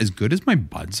gaming as good as my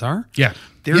buds are. Yeah,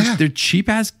 their cheap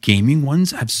ass gaming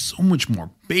ones have so much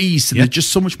more bass and they're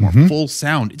just so much more full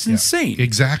sound. It's insane.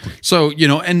 Exactly. So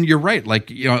and you're right.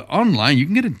 Like online, you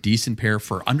can get a decent pair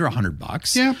for under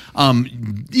 $100. Yeah.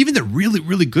 Even the really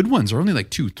really good ones are only like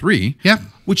 $2-3. Yeah.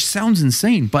 Which sounds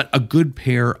insane, but a good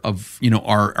pair of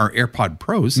our AirPod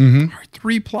Pros are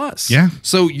 $3+. Yeah.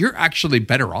 So you're actually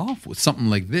better off with something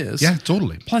like this. Yeah,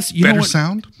 totally. Plus, better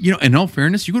sound. In all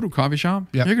fairness, you go to a coffee shop,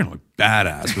 you're gonna look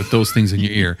badass with those things in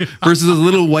your ear versus those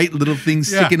little white little things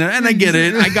sticking out. And I get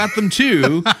it, I got them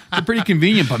too. They're pretty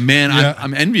convenient, but man,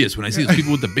 I'm envious when I see those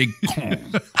people with the big.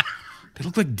 They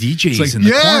look like DJs in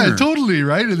the corner. Yeah, totally,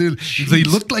 right? And they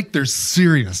look like they're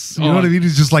serious. You know what I mean?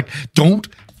 It's just like, don't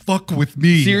fuck with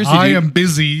me. Seriously, I am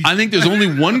busy. I think there's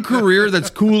only one career that's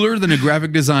cooler than a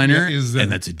graphic designer,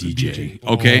 and that's a DJ.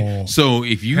 Okay, so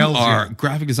if you are a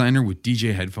graphic designer with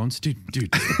DJ headphones, dude,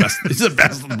 it's the best. It's the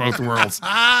best of both worlds.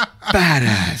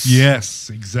 Badass.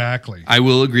 Yes, exactly. I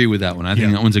will agree with that one. I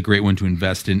think that one's a great one to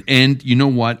invest in. And you know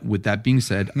what? With that being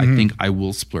said, I think I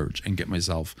will splurge and get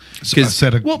myself because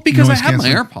I have my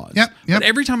AirPods. Yep. But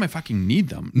every time I fucking need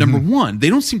them, number one, they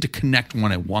don't seem to connect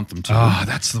when I want them to.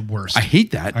 That's the worst. I hate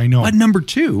that. I know. But number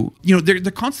two, they're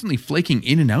constantly flaking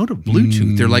in and out of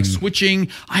Bluetooth. They're like switching.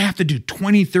 I have to do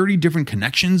 20, 30 different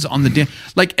connections on the day.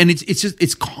 And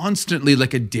it's constantly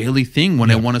like a daily thing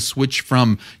when I want to switch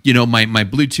from, my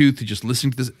Bluetooth to just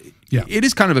listening to this. Yeah. It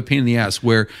is kind of a pain in the ass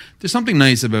where there's something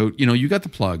nice about, you got the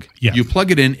plug. Yeah. You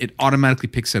plug it in, it automatically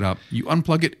picks it up. You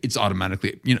unplug it, it's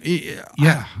automatically, it's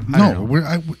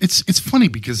funny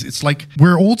because it's like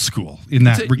we're old school in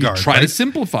that regard. You try to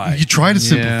simplify. You try to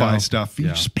simplify stuff. You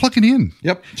just plug it in.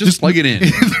 Yep. Just plug it in.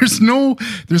 There's no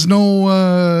it's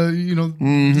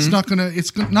not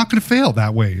gonna fail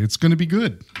that way. It's gonna be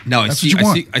good. No, I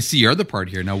see your other part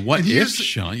here. Now what if,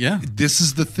 Sean? Yeah. This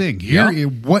is the thing. Here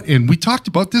and we talked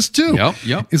about this too.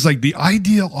 Yep. It's like the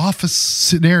ideal office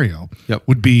scenario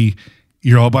would be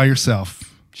you're all by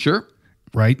yourself. Sure.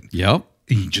 Right? Yep.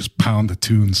 And you just pound the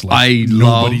tunes like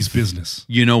nobody's business.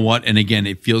 You know what? And again,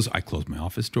 it feels I close my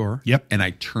office door. Yep. And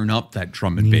I turn up that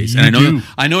drum and bass. And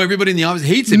I know everybody in the office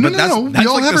hates it, but that's we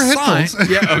all like have the our sign. headphones.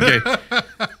 Yeah, okay.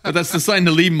 but that's the sign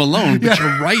to leave them alone. But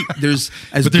you're right. There's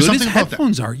good as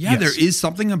headphones are. Yeah, there is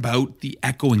something about the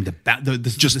echoing,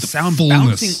 the sound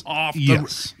bouncing off.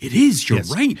 It is. You're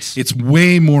right. It's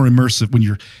way more immersive when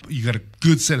you got a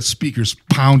good set of speakers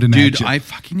pounding at you. Dude, I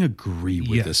fucking agree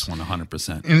with this one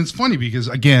 100%. And it's funny because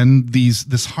again,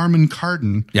 this Harman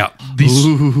Kardon,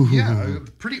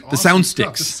 pretty awesome the sound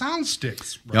sticks. The sound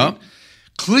sticks, right?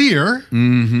 Clear,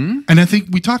 and I think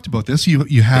we talked about this.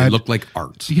 You had they look like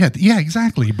art. Yeah,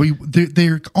 exactly. But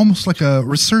they're almost like a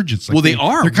resurgence. Like they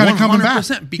are. They're kind of coming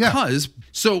back because.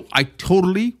 So I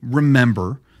totally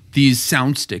remember these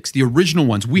sound sticks, the original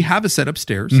ones. We have a set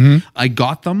upstairs. I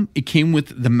got them. It came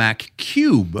with the Mac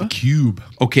Cube. The Cube.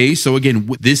 Okay, so again,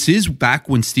 this is back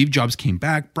when Steve Jobs came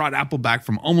back, brought Apple back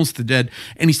from almost the dead,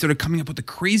 and he started coming up with the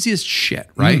craziest shit,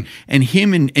 right? And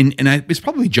him and it's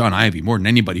probably John Ivey more than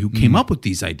anybody who came up with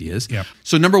these ideas. Yep.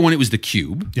 So number one, it was the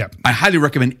Cube. Yep. I highly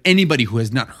recommend anybody who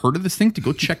has not heard of this thing to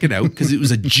go check it out because it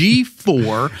was a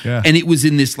G4 and it was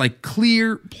in this like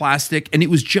clear plastic and it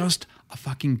was just a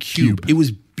fucking cube. It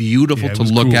was beautiful to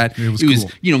look at. It was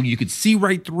cool. You could see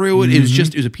right through it. It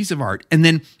was a piece of art. And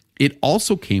then it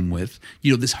also came with,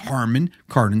 this Harman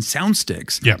Kardon sound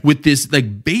sticks with this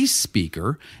like bass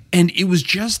speaker. And it was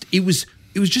just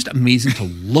amazing to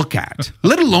look at,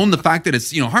 let alone the fact that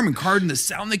it's, Harman Kardon, the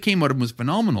sound that came out of him was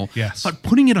phenomenal. Yes. But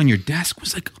putting it on your desk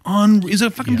was like is a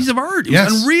fucking piece of art. It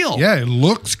was unreal. Yeah, it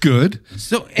looks good.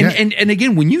 So, and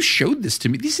again, when you showed this to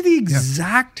me, these are the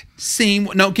exact same.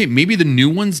 Now, okay, maybe the new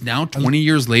ones now, 20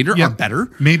 years later, are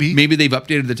better. Maybe they've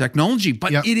updated the technology,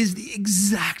 but it is the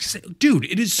exact same. Dude,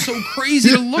 it is so crazy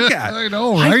to look at. I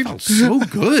know, right? I felt so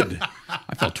good.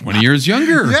 I felt 20 years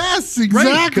younger. Yes,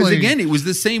 exactly. Because again, it was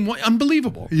the same way.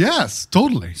 Unbelievable. Yes,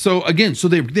 totally. So again,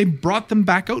 they brought them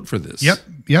back out for this.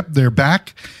 Yep. They're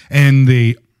back and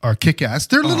they are kick-ass.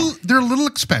 They're a little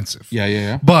expensive.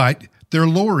 Yeah. But they're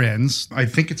lower ends. I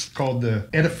think it's called the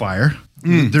Edifier.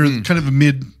 They're kind of a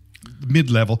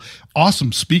mid-level.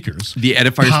 Awesome speakers. The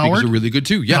Edifier speakers are really good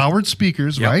too. Yeah. Powered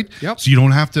speakers, right? Yep. So you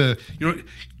don't have to,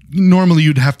 normally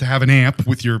you'd have to have an amp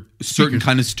with your certain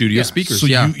kind of studio speakers. So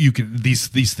you can these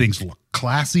things look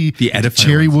classy. The Edifier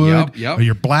cherry wood or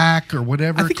your black or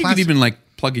whatever. I think you could even like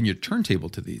plug in your turntable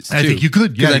to these too. I think you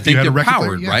could. Yeah, I think they're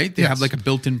powered, right? They have like a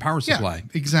built-in power supply. Yeah,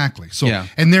 exactly. So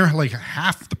and they're like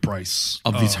half the price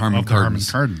of these Harman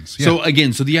Kardons. Yeah. So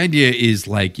again, the idea is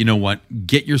like, you know what?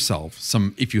 Get yourself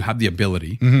some, if you have the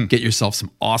ability, get yourself some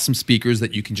awesome speakers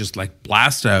that you can just like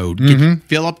blast out,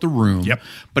 fill up the room. Yep.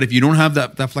 But if you don't have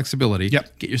that flexibility,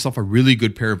 get yourself a really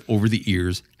good pair of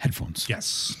over-the-ears headphones.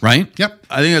 Yes. Right? Yep.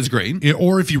 I think that's great.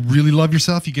 Or if you really love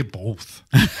yourself, you get both.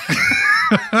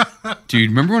 Dude,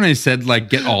 remember when I said like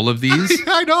get all of these?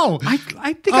 I know. I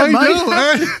think I might.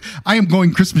 Know. I am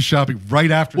going Christmas shopping right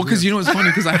after. Well, because it's funny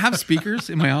because I have speakers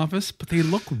in my office, but they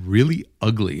look really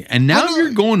ugly. And now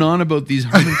you're going on about these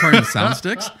Harman Kardon sound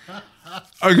sticks.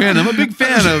 Again, I'm a big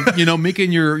fan of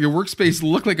making your workspace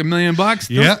look like $1 million.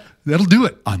 Yeah, that'll do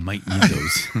it. I might need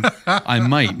those. I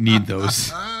might need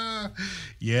those.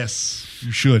 Yes,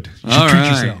 you should. You should treat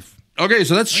yourself. Okay,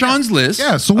 so that's Sean's list.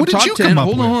 Yeah, so what did you come up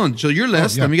with? Hold on. So your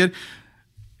list, let me get...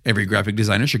 Every graphic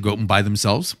designer should go out and buy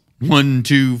themselves 1,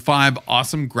 2, 5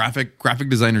 awesome graphic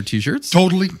designer t-shirts.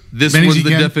 Totally. This was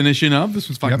the definition of. This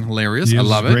was fucking hilarious. I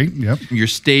love it. Great. Yep. Your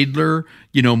Staedtler,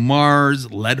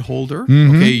 Mars lead holder.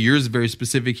 Okay, yours is very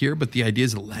specific here, but the idea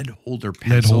is a lead holder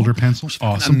pencil. Lead holder pencil.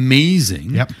 Awesome.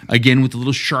 Amazing. Yep. Again, with the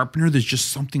little sharpener, there's just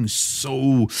something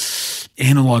so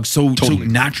analog, so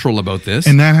natural about this.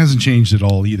 And that hasn't changed at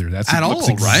all either. That's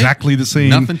exactly the same.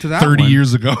 Nothing to that 30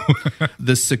 years ago.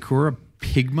 The Sakura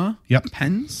Pigma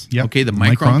pens. Yep. Okay, the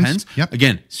Micron pens. Yep.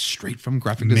 Again, straight from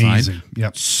graphic design.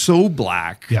 Yep. So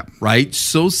black. Yep. Right?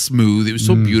 So smooth. It was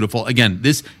so beautiful. Again,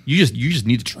 this you just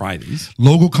need to try these.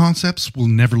 Logo concepts will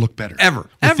never look better. Ever,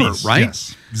 these. Right?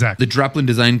 Yes, exactly. The Draplin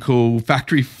Design Co.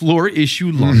 factory floor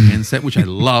issue longhand set, which I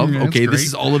love. Okay, this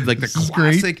is all of like the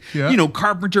classic,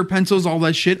 Carpenter pencils, all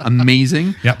that shit.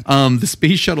 Amazing. Yep. The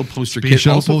Space Shuttle poster kit,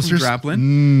 also posters. from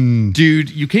Draplin.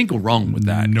 Dude, you can't go wrong with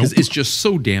that because it's just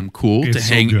so damn cool to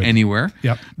hang anywhere.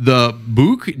 Yep. The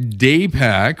Book Day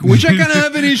Pack, which I kind of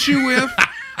have an issue with.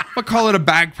 I'll call it a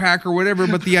backpack or whatever,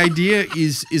 but the idea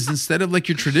is instead of like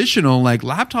your traditional like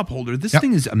laptop holder, this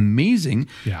thing is amazing.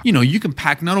 Yeah. You can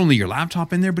pack not only your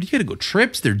laptop in there, but you got to go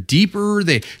trips. They're deeper.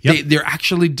 They're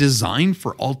actually designed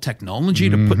for all technology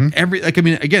to put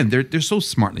again, they're so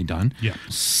smartly done. Yeah.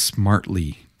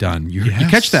 Smartly done. You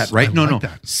catch that, right? I No. like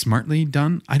that. Smartly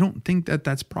done. I don't think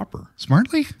that's proper.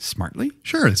 Smartly?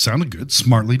 Sure, it sounded good.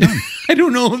 Smartly done. I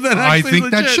don't know if that I actually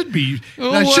think that should be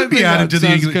added to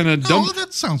the English. Kind of dumb. Oh,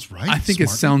 that sounds right. I think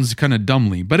it sounds kind of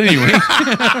dumbly, but anyway.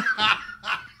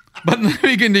 But let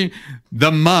me continue.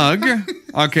 The mug,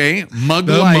 okay, mug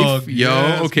The life, mug, yo,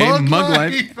 yes, okay, mug mug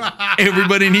life. life.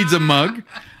 Everybody needs a mug.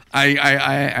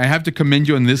 I have to commend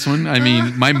you on this one. I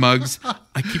mean, my mugs,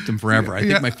 I keep them forever. I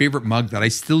think my favorite mug that I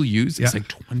still use is like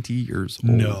 20 years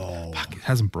old. No. Fuck, it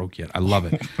hasn't broke yet. I love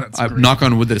it. Knock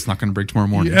on wood that it's not going to break tomorrow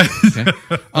morning. Yeah. Okay?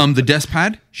 The desk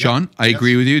pad, Sean, I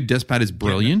agree with you. Desk pad is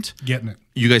brilliant. Getting it.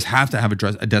 You guys have to have a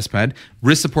desk pad.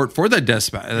 Wrist support for that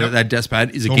desk pad. That desk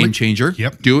pad is a game changer.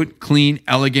 Yep. Do it clean,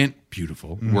 elegant,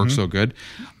 beautiful. Works so good.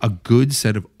 A good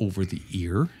set of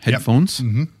over-the-ear headphones.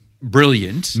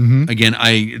 Brilliant. Again,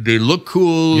 they look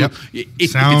cool. Yep. If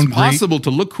it's Sound possible to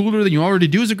look cooler than you already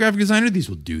do as a graphic designer, these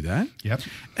will do that. Yep.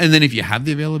 And then if you have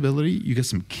the availability, you get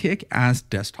some kick-ass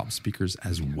desktop speakers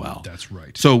as well. That's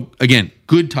right. So again,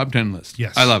 good top 10 list.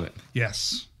 Yes. I love it.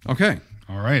 Yes. Okay.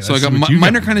 All right. So I got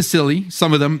mine are kind of silly.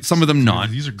 Some of them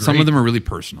not. These are great. Some of them are really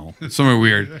personal. Some are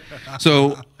weird.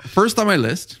 So first on my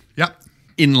list, Yep.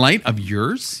 in light of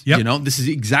yours, Yep. you know, this is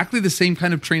exactly the same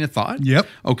kind of train of thought. Yep.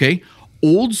 Okay.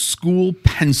 Old school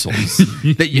pencils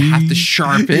that you have to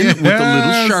sharpen with a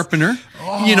little sharpener.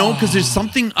 You know, because there's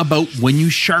something about when you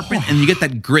sharpen and you get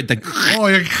that grit,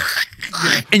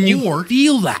 and you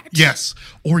feel that. Yes.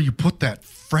 Or you put that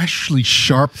freshly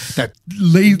sharp, that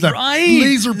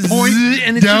laser point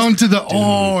and it's down just, to the,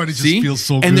 and it just feels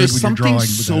so good and there's when you're something drawing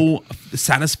so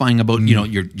satisfying about, you know,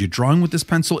 you're drawing with this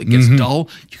pencil, it gets dull,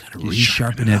 you got to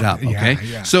resharpen it up, okay?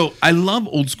 Yeah. So I love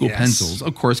old school pencils,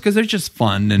 of course, because they're just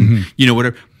fun and, you know,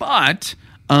 whatever. But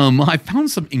I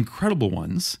found some incredible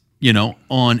ones, you know,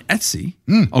 on Etsy,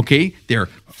 okay? They're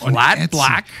flat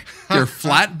black. They're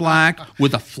flat black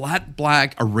with a flat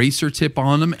black eraser tip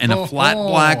on them and a flat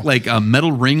black like a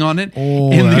metal ring on it.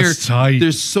 Oh, and that's tight.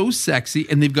 They're so sexy,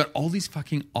 and they've got all these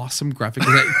fucking awesome graphics,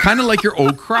 kind of like your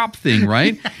old crop thing,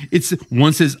 right? It's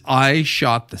one says I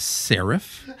shot the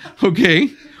serif, okay.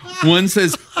 One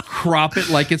says crop it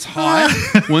like it's hot.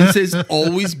 One says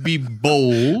always be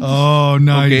bold. Oh,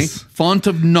 nice. Okay. Font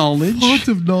of knowledge. Font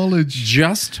of knowledge.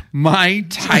 Just my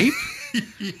type.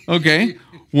 Okay.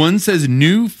 One says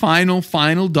new final.psd.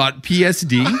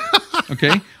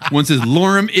 Okay. One says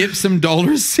lorem ipsum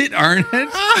dolor sit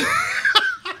arnet.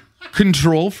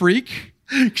 Control freak.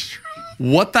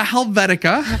 What the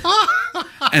Helvetica.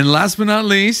 And last but not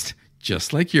least,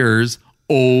 just like yours,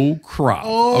 crop.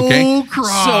 Okay.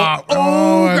 Crop. So,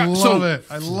 I love it.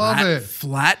 I love it.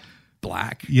 Flat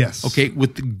black. Yes. Okay.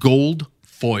 With the gold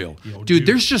foil. Dude,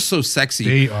 they're just so sexy.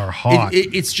 They are hot.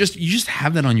 It's just, you just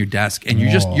have that on your desk and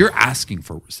you're asking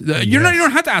for, you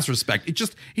don't have to ask respect.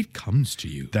 It comes to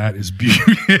you. That is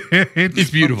beautiful. It's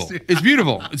beautiful. It's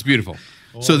beautiful. It's beautiful.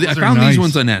 So I found these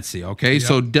ones on Etsy. Okay. Yep.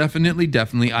 So definitely,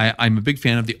 I'm a big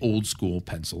fan of the old school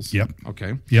pencils. Yep.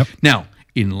 Okay. Yep. Now,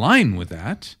 in line with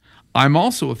that, I'm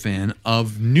also a fan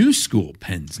of new school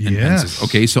pens and pencils.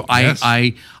 Okay. So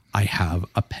I have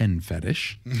a pen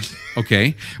fetish.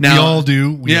 Okay. Now we all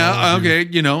do. Okay.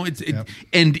 You know,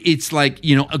 and it's like,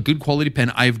 you know, a good quality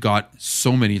pen. I've got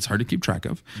so many, it's hard to keep track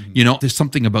of. You know, there's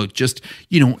something about just,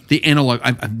 you know, the analog.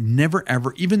 I've never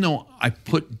ever, even though I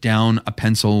put down a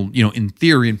pencil, you know, in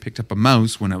theory and picked up a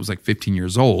mouse when I was like 15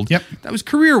 years old. Yep. That was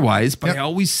career wise, but I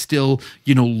always still,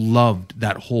 you know, loved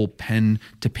that whole pen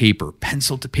to paper,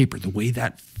 pencil to paper, the way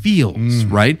that feels,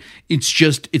 right?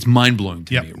 It's mind blowing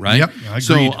to me, right? Yep.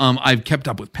 So I've kept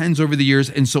up with pens over the years.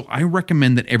 And so I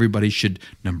recommend that everybody should,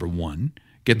 number one,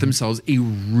 get themselves a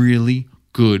really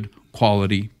good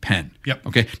quality pen. Yep.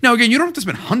 Okay. Now, again, you don't have to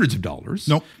spend hundreds of dollars.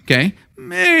 Nope. Okay.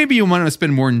 Maybe you want to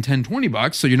spend more than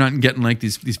 $10-20 so you're not getting like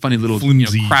these funny little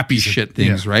crappy shit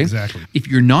things, right? Exactly. If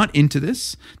you're not into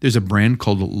this, there's a brand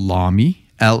called Lamy,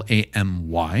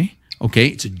 Lamy. Okay,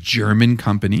 it's a German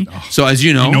company. So as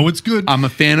you know it's good. I'm a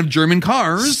fan of German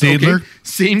cars. Stadler. Okay?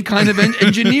 Same kind of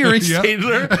engineering.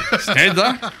 Stadler.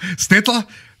 Stadler.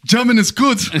 German is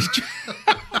good.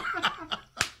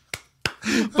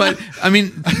 But I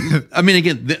mean,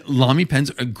 again, the Lamy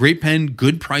pens, a great pen,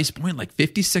 good price point, like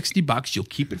 $50-$60. You'll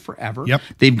keep it forever. Yep.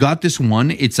 They've got this one.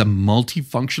 It's a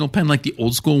multifunctional pen, like the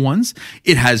old school ones.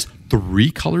 It has 3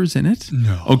 colors in it.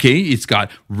 No. Okay. It's got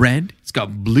red, it's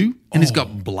got blue, and it's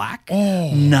got black.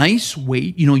 Nice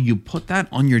weight. You know, you put that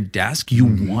on your desk. You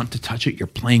want to touch it. You're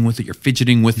playing with it. You're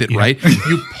fidgeting with it, right?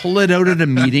 You pull it out at a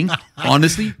meeting.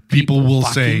 Honestly, people will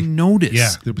say, notice.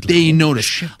 Yeah, they notice.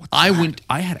 Shit, I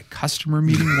had a customer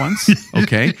meeting once.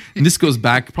 Okay. And this goes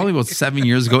back probably about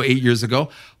 8 years ago.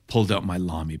 Pulled out my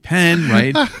Lamy pen,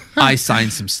 right? I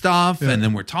signed some stuff and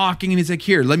then we're talking and he's like,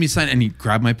 here, let me sign. And he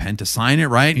grabbed my pen to sign it,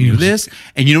 right? And do this.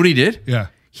 And you know what he did? Yeah.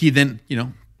 He then, you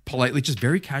know, politely, just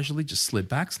very casually, just slid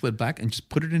back, and just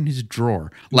put it in his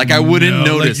drawer. Like I wouldn't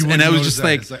notice. And I was just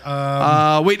like,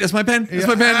 wait, that's my pen. That's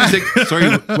my pen. He's like, sorry,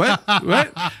 what?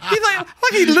 He's like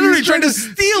he literally tried to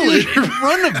steal it in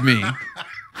front of me.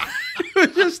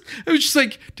 It was just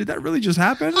like, did that really just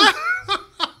happen?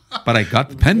 But I got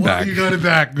the pen back. You got it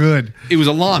back. Good. It was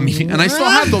a Lamy, and I still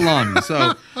have the Lamy.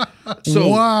 So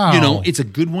wow. It's a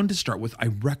good one to start with. I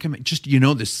recommend just,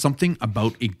 there's something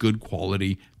about a good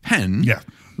quality pen. Yeah.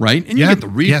 Right? And you get the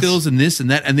refills and this and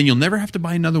that, and then you'll never have to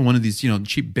buy another one of these,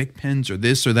 cheap Bic pens or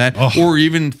this or that, or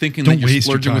even thinking that you're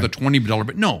splurging with a $20.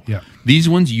 But no, these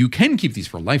ones, you can keep these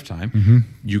for a lifetime. Mm-hmm.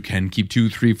 You can keep 2,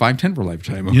 3, 5, 10 for a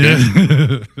lifetime. Okay.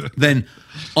 Yeah. Then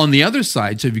on the other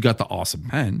side, so if you got the awesome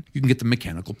pen, you can get the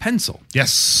mechanical pencil.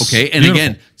 Yes. Okay. And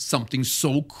again, something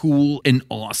so cool and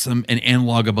awesome and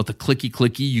analog about the clicky.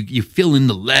 You fill in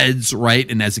the leads, right?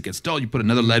 And as it gets dull, you put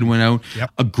another lead one out. Yep.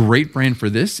 A great brand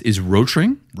for this is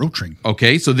Rotring.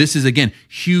 Okay, so this is, again,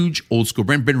 huge old school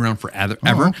brand, been around forever.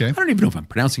 Oh, okay. I don't even know if I'm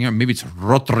pronouncing it. Maybe it's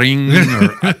Rotring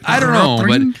or I don't know,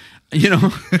 but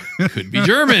could be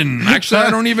German. Actually,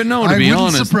 I don't even know, to be honest. It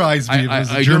wouldn't surprise me if it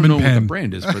was a German pen. I don't know what the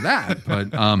brand is for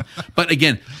that. But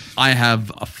again, I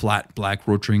have a flat black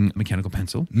Rotring mechanical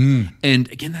pencil. And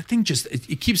again, that thing just,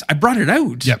 it keeps, I brought it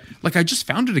out. Yep. Like I just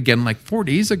found it again like 4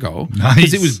 days ago. Nice.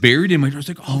 Because it was buried in my drawer. I was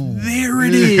like, there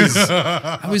it is.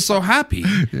 I was so happy.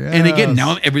 Yes. And again,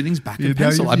 now everything's back in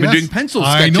pencil. I've been doing pencil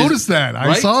sketches. I noticed that.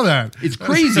 I saw that. It's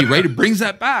crazy, right? It brings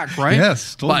that back, right?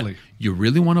 Yes, totally. But you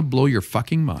really want to blow your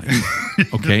fucking mind,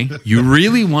 okay? You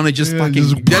really want to just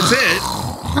fucking, that's it.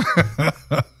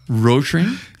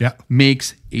 Rotring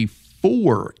makes a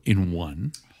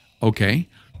 4-in-1, okay?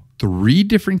 3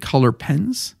 different color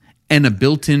pens and a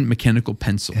built-in mechanical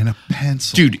pencil. And a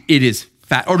pencil. Dude, it is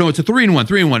fat. Oh, no, it's a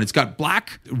 3-in-1. It's got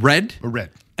black, red.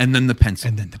 And then the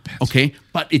pencil. Okay?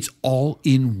 But it's all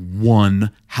in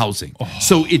one housing. Oh.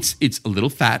 So it's a little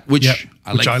fat, which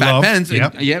I like fat love. Pens.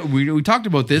 Yep. We talked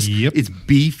about this. Yep. It's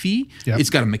beefy. Yep.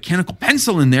 It's got a mechanical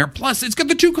pencil in there. Plus, it's got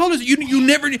the 2 colors.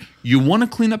 You want to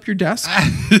clean up your desk?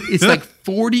 It's like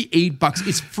 $48.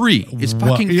 It's free. It's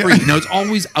fucking free. Now, it's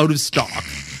always out of stock.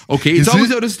 Okay, it's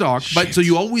always out of stock, but so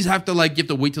you always have to you have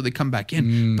to wait till they come back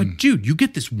in. But dude, you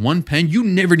get this one pen, you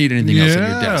never need anything else on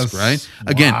your desk, right?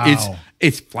 Again,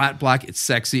 it's flat black, it's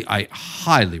sexy. I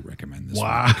highly recommend this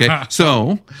one. Okay,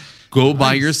 so go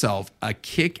buy yourself a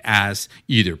kick-ass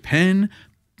either pen,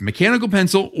 mechanical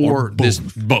pencil, or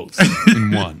both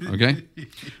in one. Okay.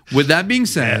 With that being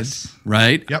said,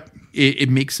 right? Yep. It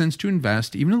makes sense to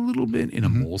invest even a little bit in a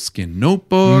Moleskine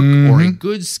notebook or a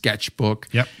good sketchbook.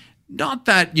 Yep. Not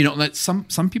that, that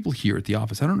some people here at the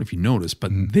office, I don't know if you noticed, but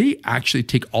they actually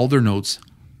take all their notes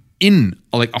in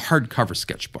a hardcover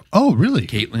sketchbook. Oh, really?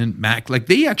 Caitlin, Mac,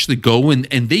 they actually go and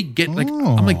they get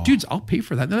I'm like, dudes, I'll pay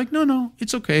for that. They're like, no,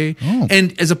 it's okay. Oh.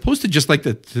 And as opposed to just the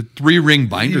 3-ring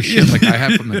binder shit like I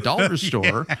have from the dollar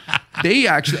store, they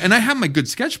actually, and I have my good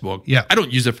sketchbook. Yeah. I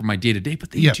don't use it for my day-to-day,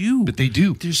 but they do. But they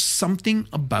do. There's something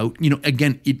about,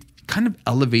 again, it kind of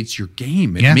elevates your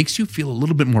game. It makes you feel a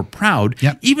little bit more proud,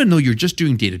 even though you're just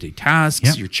doing day-to-day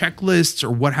tasks, your checklists or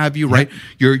what have you, right?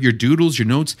 Your doodles, your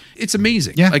notes. It's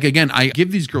amazing. Yeah. Again, I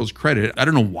give these girls credit. I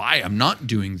don't know why I'm not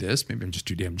doing this. Maybe I'm just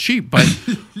too damn cheap, but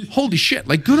holy shit,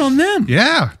 good on them.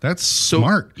 Yeah, that's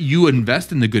smart. You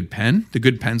invest in the good pen, the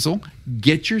good pencil,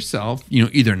 get yourself,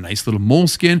 either a nice little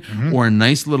Moleskine or a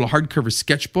nice little hardcover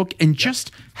sketchbook and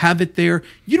just have it there.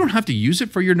 You don't have to use it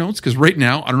for your notes because right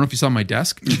now, I don't know if you saw my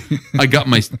desk. I got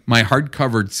my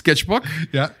hard-covered sketchbook.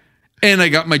 Yeah. And I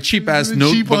got my cheap-ass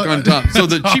notebook on top. So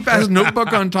the cheap-ass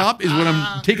notebook on top is what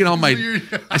I'm taking all my...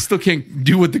 I still can't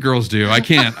do what the girls do. I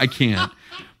can't.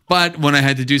 But when I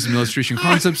had to do some illustration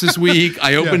concepts this week,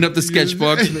 I opened up the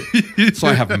sketchbook. So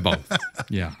I have them both.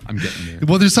 Yeah, I'm getting there.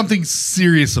 Well, there's something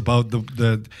serious about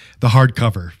the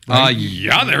hardcover. Right?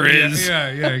 Yeah, there is.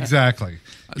 Yeah, exactly.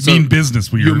 You mean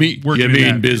business when you're working. You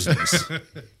mean business.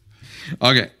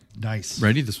 Okay. Nice.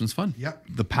 Ready? This one's fun. Yep.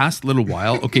 The past little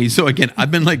while. Okay, so again,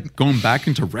 I've been going back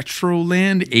into retro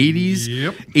land, 80s.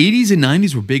 Yep. 80s and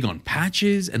 90s were big on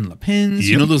patches and lapins.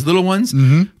 Yep. Those little ones?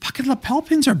 Fucking lapel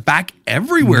pins are back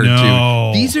everywhere,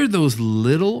 dude. These are those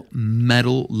little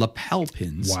metal lapel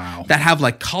pins. Wow. That have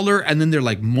color and then they're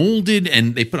molded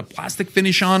and they put a plastic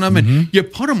finish on them and you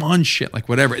put them on shit,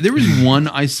 whatever. There was one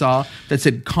I saw that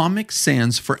said Comic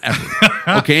Sans Forever.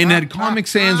 Okay, and it had Comic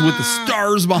Sans with the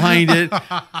stars behind it.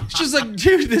 It's just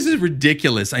dude, this is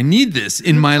ridiculous. I need this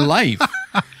in my life.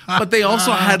 But they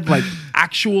also had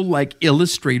actual like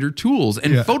Illustrator tools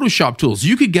and Photoshop tools.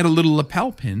 You could get a little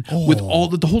lapel pin with all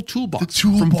the whole toolbox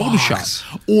from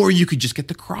Photoshop, or you could just get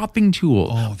the cropping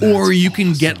tool, or you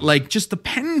can get like just the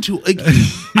pen tool. Like,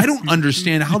 I don't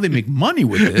understand how they make money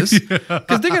with this,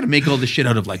 because they got to make all this shit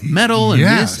out of like metal and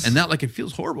this and that. Like, it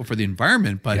feels horrible for the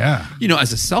environment, but you know,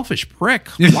 as a selfish prick,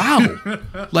 wow,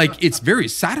 like it's very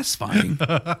satisfying.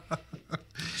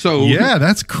 So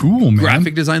that's cool, man.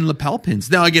 Graphic design lapel pins.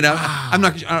 Now I don't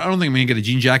think I'm gonna get a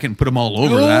jean jacket and put them all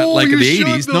over that like in the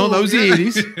 80s. No, that was the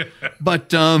 80s.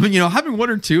 But you know, having one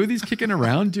or two of these kicking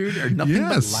around, dude, are nothing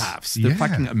but laughs. They're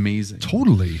fucking amazing.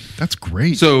 Totally. That's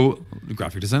great. So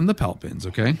graphic design lapel pins,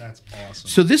 okay? That's awesome.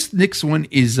 So this next one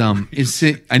is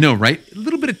I know, right? A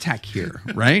little bit of tech here,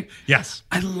 right? Yes.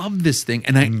 I love this thing,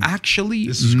 and I actually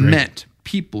met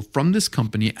people from this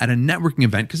company at a networking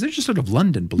event, because they're just out of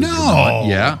London, believe it or not.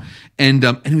 Yeah. And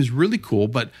it was really cool.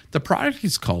 But the product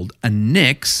is called a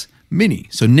Nix Mini.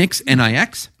 So Nix,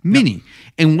 Nix Mini. Yep.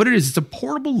 And what it is, it's a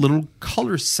portable little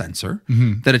color sensor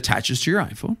that attaches to your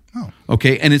iPhone. Oh.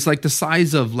 Okay. And it's like the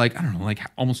size of like, I don't know, like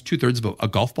almost 2/3 of a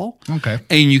golf ball. Okay.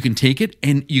 And you can take it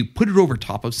and you put it over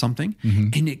top of something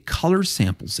and it color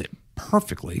samples it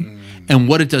perfectly. And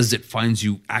what it does is it finds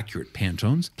you accurate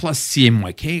Pantones plus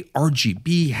CMYK,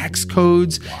 RGB, hex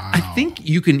codes. I think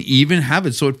you can even have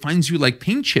it so it finds you like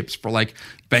paint chips for like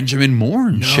Benjamin Moore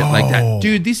and shit like that.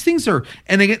 Dude, these things are,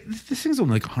 and again, this thing's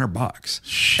only like $100.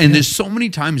 Shit. And there's so many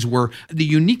times where the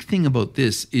unique thing about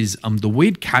this is the way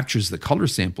it captures the color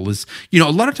sample is, you know,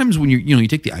 a lot of times when you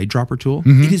take the eyedropper tool,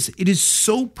 it is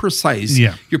so precise.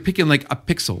 Yeah. You're picking like a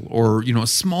pixel or, you know, a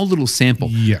small little sample.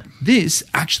 Yeah. This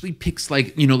actually picks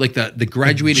like, you know, like the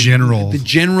graduated general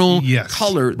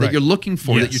color that you're looking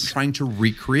for, that you're trying to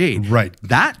recreate. Right.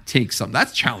 That takes some,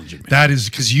 that's challenging, man. That is,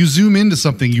 because you zoom into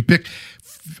something, you pick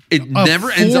it never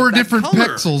ends up four different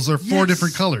pixels or four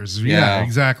different colors. Yeah,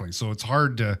 exactly. So it's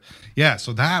hard to,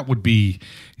 so that would be,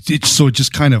 so it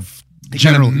just kind of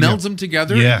general melds them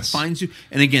together and finds you.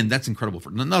 And again, that's incredible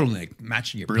for not only like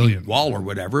matching your paint wall or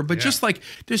whatever, but just like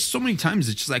there's so many times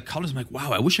it's just like colors. I'm like,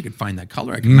 wow, I wish I could find that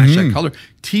color. I can match that color.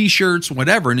 T-shirts,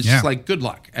 whatever. And it's just like, good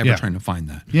luck ever trying to find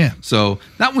that. Yeah. So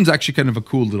that one's actually kind of a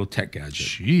cool little tech gadget.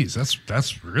 Jeez,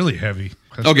 that's really heavy.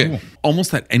 That's okay. Cool.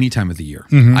 Almost at any time of the year,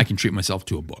 I can treat myself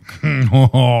to a book.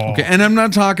 Okay. And I'm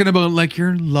not talking about like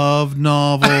your love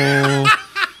novel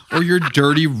or your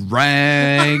dirty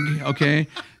rag. Okay.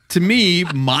 To me,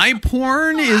 my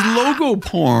porn is logo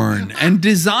porn and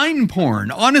design porn.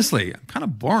 Honestly, I'm kind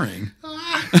of boring.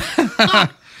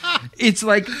 It's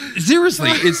like, seriously,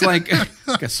 it's like, I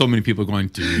got so many people going,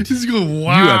 dude, you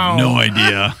have no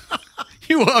idea.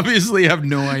 You obviously have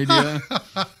no idea.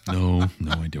 No,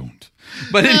 I don't.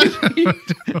 But anyway,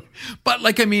 but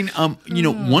like, I mean, you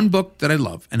know, one book that I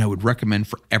love and I would recommend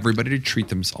for everybody to treat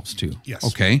themselves to. Yes.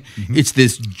 Okay. It's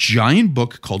this giant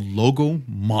book called Logo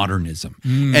Modernism.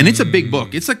 And it's a big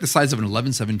book. It's like the size of an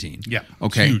 1117. Yeah.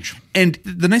 Okay. It's huge. And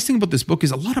the nice thing about this book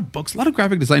is a lot of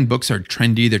graphic design books are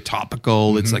trendy. They're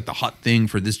topical. It's like the hot thing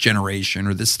for this generation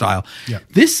or this style. Yeah.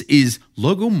 This is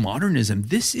Logo Modernism.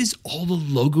 This is all the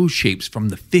logo shapes from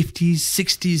the 50s,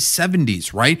 60s,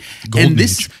 70s, right? Golden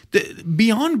Age.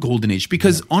 Beyond Golden Age,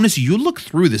 because honestly, you look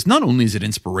through this, not only is it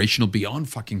inspirational beyond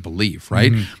fucking belief,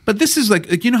 right? But this is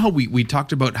like, you know how we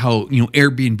talked about how, you know,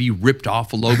 Airbnb ripped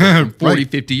off a logo from 40,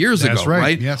 50 years ago,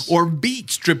 right? Yes. Or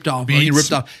Beats ripped off.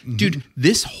 Dude,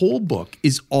 this whole book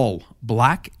is all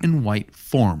black and white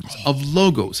forms of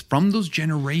logos from those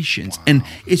generations. And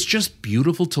it's just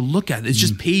beautiful to look at. It's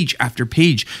just page after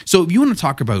page. So if you want to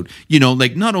talk about, you know,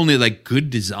 like not only like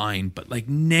good design, but like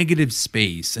negative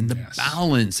space and the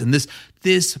balance and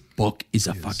this book is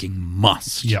a fucking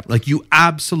must. Yep. Like you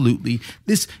absolutely,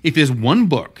 if there's one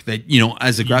book that, you know,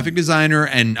 as a graphic designer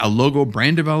and a logo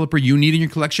brand developer you need in your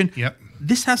collection,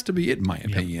 this has to be it, in my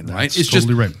opinion, right? It's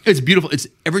totally right. It's beautiful. It's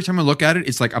every time I look at it,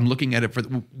 it's like I'm looking at it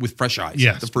with fresh eyes.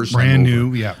 Yes, the first brand time new.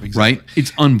 over, Yeah, exactly. Right.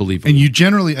 It's unbelievable. And you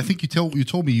generally, I think you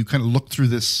told me you kind of look through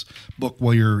this book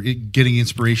while you're getting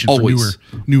inspiration for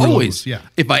newer logos. Yeah.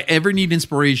 If I ever need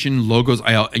inspiration, logos,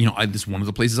 this is one of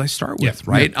the places I start with.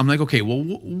 Right. Yeah. I'm like, okay, well,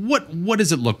 what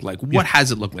does it look like? What has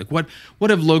it looked like? What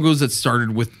have logos that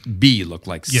started with B look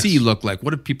like? C look like?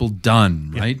 What have people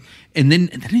done? Right. And then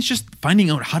it's just finding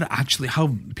out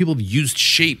how people have used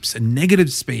shapes and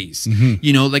negative space,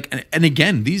 you know, like, and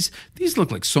again, these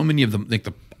look like so many of them, like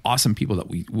the awesome people that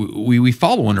we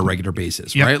follow on a regular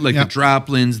basis, right? Like the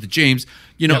Draplins, the James,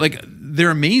 you know, like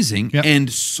they're amazing. And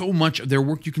so much of their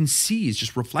work you can see is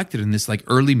just reflected in this like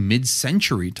early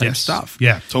mid-century type stuff.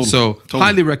 Yeah, totally. So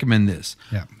highly recommend this.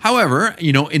 Yeah. However,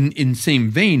 you know, in same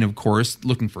vein, of course,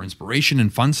 looking for inspiration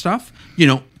and fun stuff, you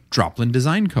know, Droplin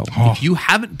Design Co. If you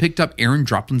haven't picked up Aaron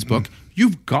Droplin's book,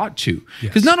 you've got to.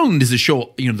 Because not only does it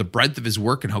show, the breadth of his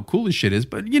work and how cool his shit is,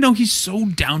 but, he's so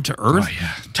down to earth.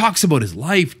 Talks about his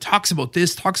life, talks about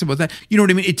this, talks about that. You know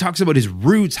what I mean? It talks about his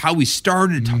roots, how he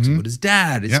started. It talks about his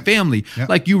dad, his family.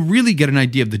 Like, you really get an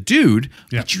idea of the dude,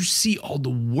 but you see all the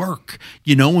work,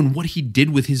 and what he did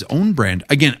with his own brand.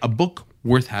 Again, a book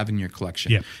worth having in your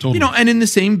collection. Yeah, totally. And in the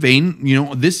same vein,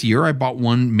 this year I bought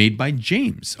one made by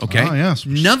James. Okay. Oh, yes.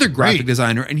 Another graphic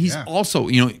designer. And he's also,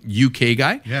 UK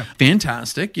guy. Yeah.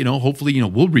 Fantastic. Hopefully,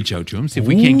 we'll reach out to him, see if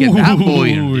we can't get that boy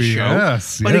into the show.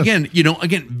 But again,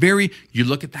 you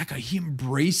look at that guy, he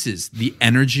embraces the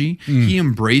energy. He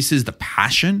embraces the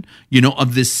passion,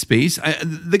 of this space.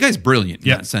 The guy's brilliant in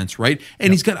that sense, right?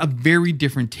 And he's got a very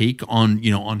different take on,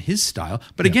 on his style.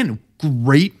 But again,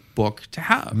 great book to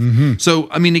have. So,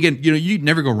 again, you'd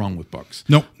never go wrong with books.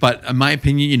 Nope. But in my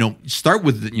opinion, start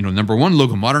with, number one,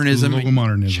 Logo Modernism.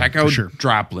 Check out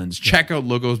Droplin's. Check out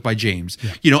Logos by James.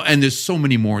 And there's so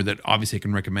many more that obviously I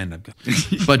can recommend.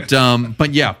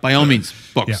 But yeah, by all means,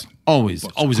 books. Yeah. Always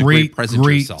a great present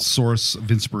to yourself. Great source of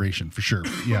inspiration, for sure.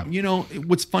 Yeah.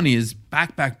 What's funny is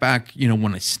back,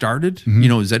 when I started,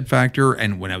 Z Factor,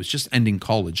 and when I was just ending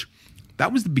college,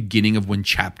 that was the beginning of when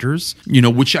Chapters,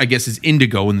 which I guess is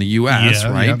Indigo in the US,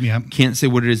 right? Yeah. Can't say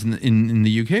what it is in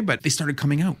the UK, but they started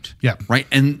coming out. Yeah. Right.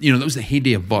 And, that was the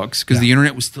heyday of books because the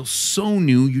internet was still so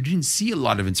new. You didn't see a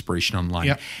lot of inspiration online.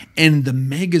 Yeah. And the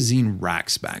magazine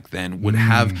racks back then would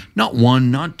have not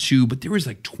one, not two, but there was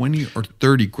like 20 or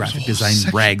 30 graphic design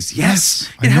rags.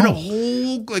 Yes. It had a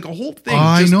whole thing.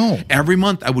 I know. Every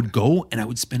month I would go and I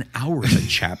would spend hours at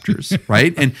Chapters,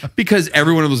 right? And because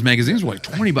every one of those magazines were like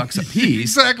 $20 a piece.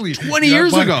 Exactly. 20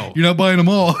 years ago. You're not buying them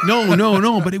all.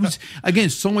 No. But it was, again,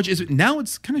 so much. Now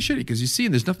it's kind of shitty because you see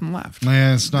there's nothing left.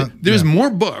 Yeah, it's not. There's more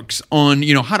books on,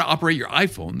 how to operate your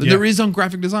iPhone than there is on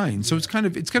graphic design. So it's kind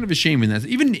of a shame in that.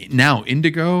 Even now,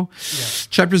 Indigo,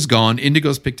 Chapter's gone.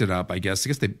 Indigo's picked it up, I guess.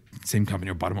 The same company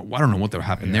or bottom up. I don't know what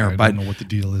happened there. I don't know what the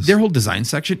deal is. Their whole design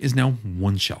section is now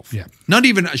one shelf. Yeah. Not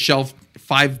even a shelf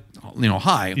 5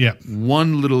 high. Yeah.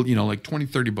 One little, like 20,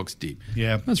 30 books deep.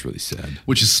 Yeah. That's really sad.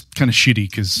 Which is kind of shitty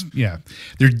because,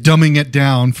 they're dumbing it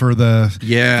down for the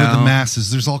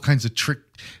masses. There's all kinds of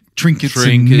trinkets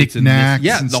and knickknacks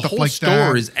and stuff like that. The whole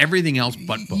store is everything else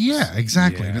but books. Yeah,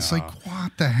 exactly. And it's like,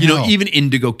 what the hell? Even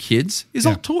Indigo Kids is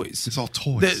all toys. It's all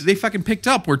toys. They fucking picked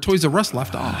up where Toys R Us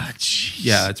left off.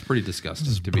 Yeah, it's pretty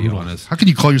disgusting, to be honest. How can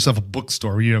you call yourself a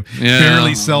bookstore?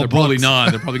 Barely sell books. Probably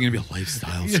not. They're probably going to be a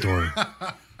lifestyle store.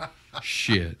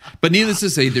 Shit. But needless to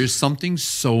say, there's something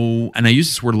so, and I use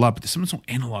this word a lot, but there's something so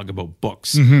analog about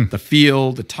books. The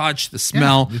feel, the touch, the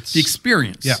smell, the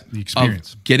experience. Yeah, the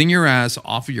experience. Of getting your ass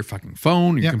off of your fucking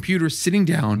phone, your computer, sitting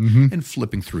down and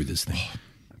flipping through this thing.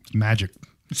 It's magic.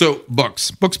 So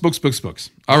books.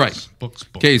 All right. Books.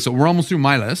 Okay, so we're almost through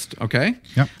my list, okay?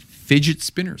 Yep. Fidget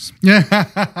spinners.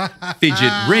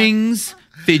 Fidget rings.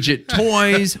 Fidget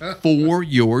toys for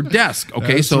your desk.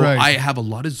 Okay, That's so right. I have a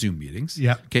lot of Zoom meetings.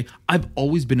 Yeah. Okay, I've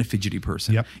always been a fidgety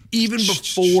person. Yep. Even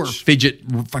before fidget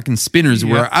fucking spinners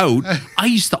were out, I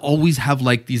used to always have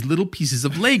like these little pieces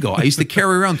of Lego. I used to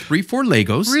carry around 3-4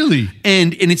 Legos. Really?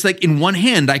 And it's like in one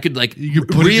hand I could like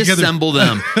reassemble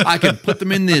them. I could put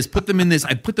them in this.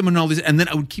 I put them in all this, and then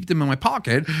I would keep them in my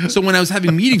pocket. So when I was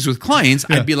having meetings with clients,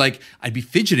 I'd be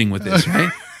fidgeting with this,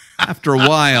 right? After a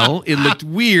while, it looked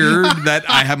weird that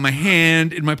I have my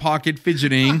hand in my pocket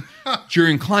fidgeting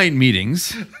during client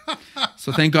meetings.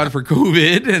 So thank God for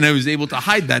COVID, and I was able to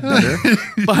hide that better.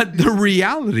 But the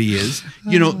reality is,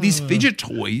 these fidget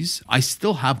toys I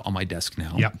still have on my desk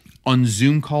now. Yep. On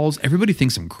Zoom calls, everybody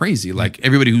thinks I'm crazy. Like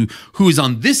everybody who is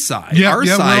on this side, our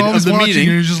side of the meeting,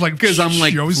 and you're just like, because I'm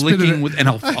like flicking with, and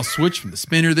I'll switch from the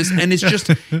spinner this, and it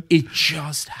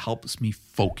just helps me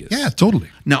focus. Yeah, totally.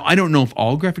 Now I don't know if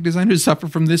all graphic designers suffer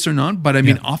from this or not, but I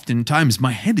mean, oftentimes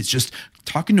my head is just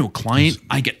talking to a client.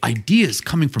 I get ideas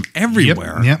coming from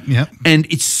everywhere. Yep. And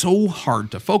it's so hard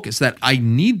to focus that I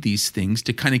need these things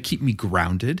to kind of keep me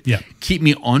grounded, keep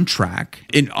me on track.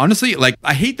 And honestly, like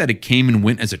I hate that it came and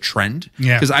went as a trend.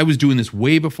 Yeah. Because I was doing this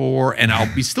way before and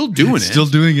I'll be still doing it. Still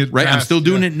doing it. Right. Fast. I'm still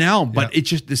doing it now, but it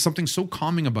just, there's something so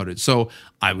calming about it. So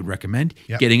I would recommend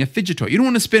getting a fidget toy. You don't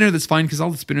want a spinner, that's fine, because all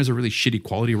the spinners are really shitty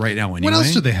quality right now anyway. What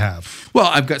else do they have? Well,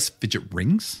 I've got fidget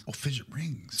rings. Oh, fidget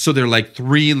rings. So they're like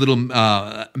 3 little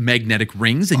magnetic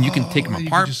rings, and you can take them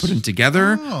apart, put them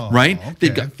together, right? Okay.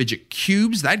 They've got fidget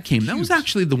cubes. That was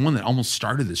actually the one that almost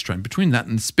started this trend. Between that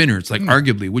and the spinner, it's like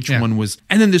arguably which one was.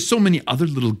 And then there's so many other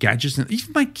little gadgets. And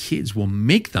even kids will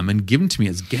make them and give them to me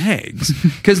as gags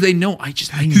because they know I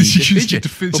need to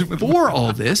fidget. Before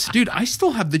all this, dude, I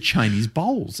still have the Chinese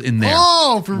balls in there.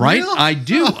 Oh, for right? real? I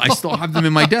do. I still have them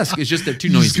in my desk. It's just they're too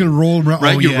noisy. You're just gonna roll them around,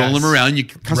 right? You roll them around.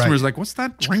 Customers like, what's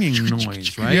that ringing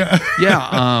noise? Right?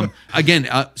 Yeah. Again,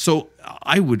 so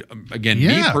I would,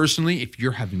 me personally, if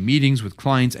you're having meetings with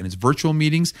clients and it's virtual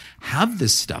meetings, have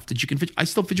this stuff that you can fidget. I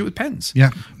still fidget with pens. Yeah.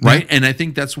 Right? And I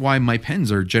think that's why my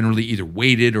pens are generally either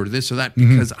weighted or this or that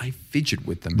because I fidget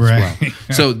with them as well.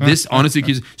 So this honestly,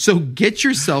 so get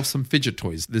yourself some fidget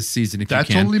toys this season if you can.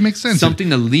 That totally makes sense.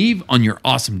 Something to leave on your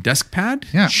awesome desk pad,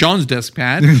 Yeah. Sean's desk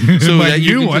pad, so that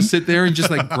you can just sit there and just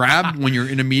like grab when you're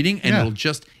in a meeting and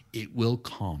it will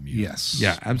calm you. Yes.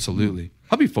 Yeah, absolutely.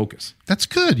 Help you focus. That's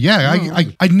good. Yeah,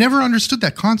 I never understood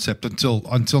that concept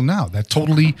until now. That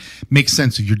totally makes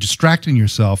sense. If you're distracting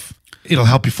yourself, it'll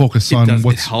help you focus on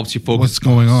it helps you focus what's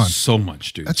going on. So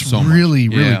much, dude. That's so really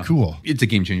much. Cool. It's a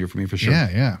game changer for me for sure.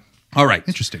 Yeah. All right.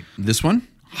 Interesting. This one,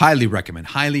 highly recommend.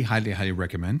 Highly, highly, highly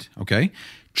recommend. Okay.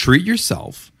 Treat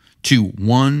yourself to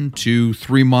 1, 2,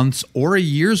 3 months or a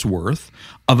year's worth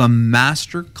of a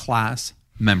master class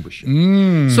membership.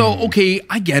 So, okay,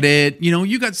 I get it. You know,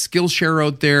 you got Skillshare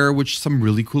out there, which some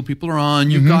really cool people are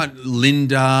on. You've got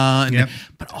Lynda,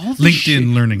 but all the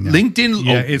LinkedIn Learning now.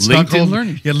 It's LinkedIn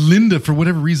Learning. Yeah, Lynda for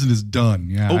whatever reason is done.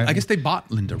 Yeah. I guess they bought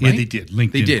Lynda, right? Yeah, they did.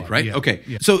 LinkedIn they did, right? Yeah. Okay.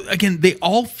 Yeah. So again, they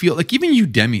all feel like even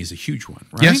Udemy is a huge one,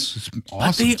 right? Yes, it's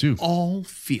awesome but they all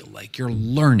feel like you're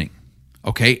learning.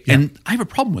 Okay. Yeah. And I have a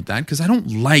problem with that because I don't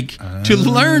like to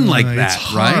learn like that. It's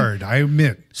hard, right? I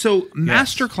admit. So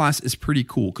Masterclass is pretty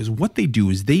cool because what they do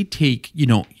is they take,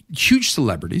 huge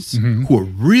celebrities who are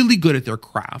really good at their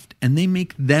craft and they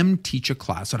make them teach a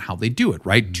class on how they do it,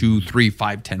 right? 2, 3,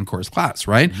 5, 10 course class,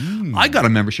 right? I got a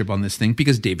membership on this thing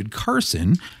because David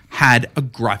Carson had a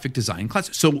graphic design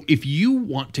class. So if you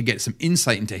want to get some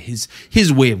insight into his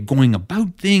way of going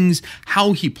about things,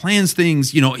 how he plans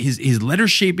things, his letter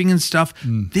shaping and stuff,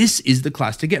 this is the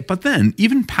class to get. But then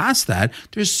even past that,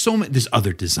 there's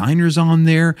other designers on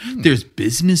there. There's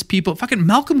business people. Fucking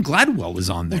Malcolm Gladwell is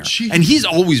on there. And he's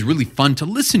always really fun to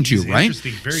listen to, right?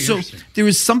 Interesting, very interesting. There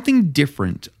is something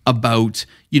different about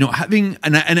having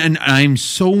and I'm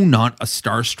so not a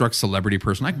starstruck celebrity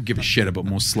person. I can give a shit about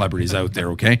most celebrities out there,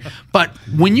 okay? But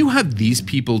when you have these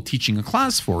people teaching a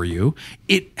class for you,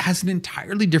 it has an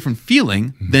entirely different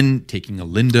feeling than taking a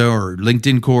Lynda or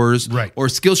LinkedIn course or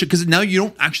Skillshare, because now you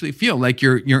don't actually feel like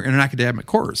you're in an academic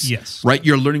course. Yes. Right?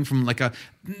 You're learning from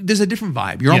there's a different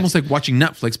vibe. You're almost like watching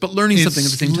Netflix, but learning something at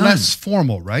the same time. Less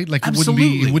formal, right? Like it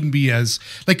wouldn't be as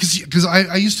like because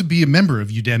I used to be a member of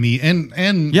Udemy and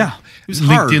it was LinkedIn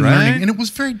hard, right? Learning, and it was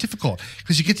very difficult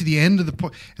because you get to the end of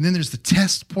the and then there's the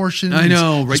test portion. I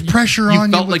know, right? There's pressure on you.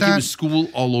 You felt with like it was school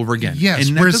all over again. Yes,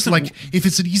 and whereas like if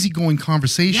it's an easygoing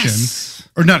conversation,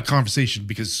 or not conversation,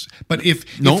 but if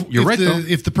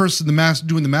the person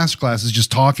doing the masterclass is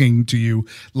just talking to you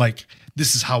like,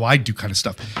 this is how I do kind of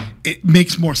stuff, it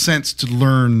makes more sense to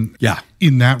learn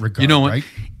in that regard. You know what? Right?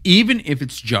 Even if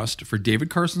it's just for David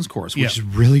Carson's course, which is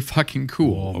really fucking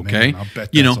cool. Oh, okay. Man, I'll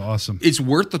bet that's awesome. It's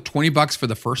worth the $20 for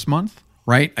the first month.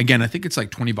 Right? Again, I think it's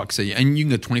like $20 and you can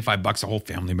get $25 a whole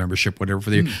family membership, whatever for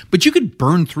the year. But you could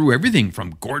burn through everything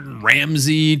from Gordon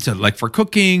Ramsay to like for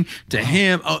cooking to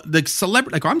him, like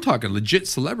celebrity, like I'm talking legit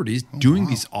celebrities doing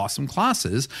these awesome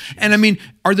classes. And I mean,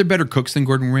 are there better cooks than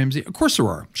Gordon Ramsay? Of course there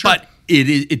are. Sure. But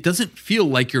it doesn't feel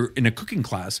like you're in a cooking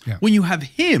class when you have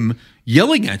him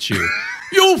yelling at you.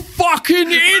 You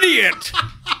fucking idiot!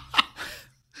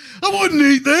 I wouldn't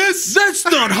eat this. That's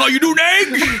not how you do an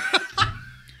egg.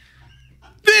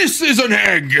 This is an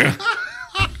egg.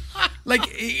 Like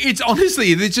it's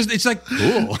like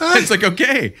cool. It's like,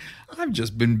 okay, I've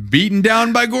just been beaten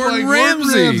down by Gordon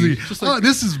Ramsay. Just like,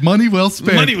 this is money well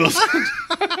spent. Money well spent.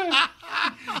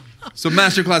 So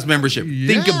masterclass membership.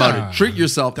 Think about it. Treat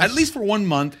yourself at least for 1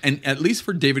 month, and at least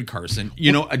for David Carson.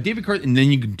 A David Carson, and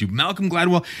then you can do Malcolm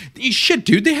Gladwell. Shit,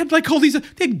 dude, they had like all these.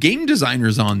 They had game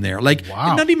designers on there. Like, they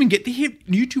had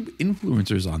YouTube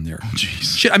influencers on there. Oh,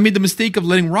 jeez. Shit, I made the mistake of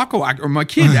letting Rocco or my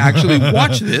kid actually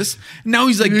watch this. Now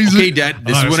he's like, okay, Dad,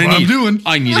 this is what I need. I'm doing.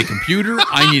 I need a computer.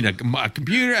 I need a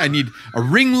computer. I need a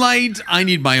ring light. I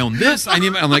need my own this.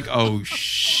 I'm like, oh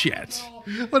shit.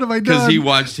 What have I done? Because he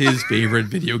watched his favorite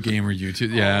video game or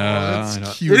YouTube. Yeah,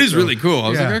 that's cute, it is really cool. I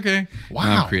was like, okay, wow.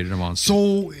 Now I've created a monster.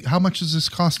 So, how much does this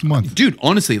cost a month, dude?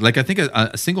 Honestly, like I think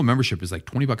a single membership is like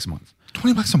 $20 a month.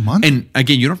 $20 a month, and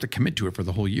again, you don't have to commit to it for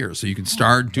the whole year. So you can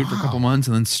start, do it for a couple months,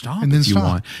 and then stop if you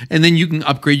want. And then you can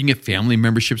upgrade. You can get family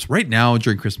memberships. Right now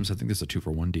during Christmas, I think there's a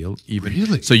 2-for-1 deal. Even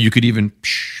really, so you could even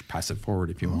pass it forward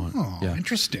if you want. Oh, yeah,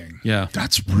 interesting. Yeah,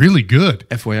 that's really good.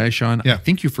 FYI, Sean, I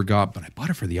think you forgot, but I bought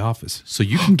it for the office, so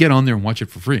you can get on there and watch it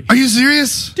for free. Are you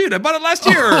serious, dude? I bought it last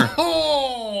year.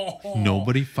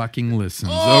 Nobody fucking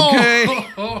listens. Okay,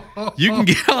 you can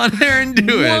get on there and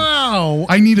do it. Wow,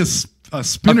 I need a spinner. A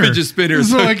fidget spinner.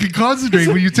 So I can concentrate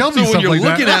when you tell me something like that. So when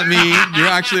you're looking at me, you're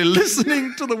actually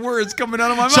listening to the words coming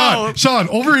out of my mouth. Sean,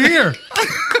 over here.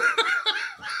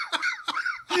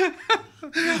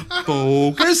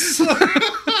 Focus.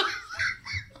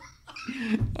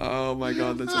 Oh my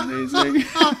God, that's amazing.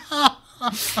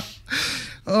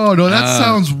 Oh no, that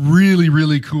sounds really,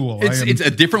 really cool. It's a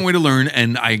different way to learn,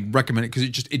 and I recommend it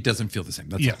because it doesn't feel the same.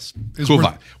 That's yes, it's cool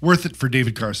worth it for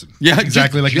David Carson. Yeah,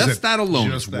 exactly. Like you said, just that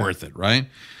alone is worth it, right?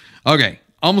 Okay,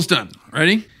 almost done.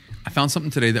 Ready? I found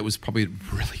something today that was probably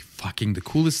really fucking the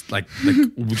coolest like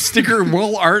sticker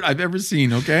wall art I've ever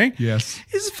seen. Okay, yes,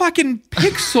 it's fucking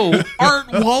pixel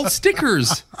art wall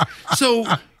stickers. So.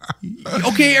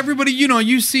 Okay, everybody,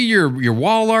 you see your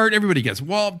wall art. Everybody gets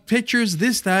wall pictures,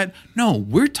 this, that. No,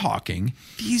 we're talking.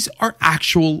 These are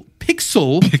actual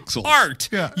pixels. Art.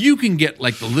 Yeah. You can get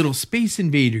like the little Space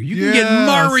Invader. You can get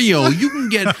Mario. You can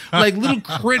get like little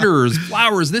critters,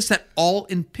 flowers, this, that, all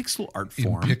in pixel art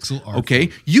form.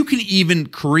 Okay, you can even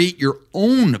create your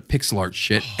own pixel art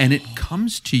shit, and it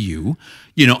comes to you.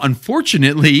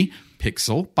 Unfortunately.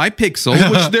 Pixel by pixel,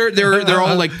 which they're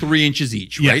all like 3 inches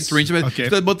each, right? Yes. 3 inches,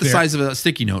 okay. About the size of a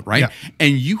sticky note, right? Yeah.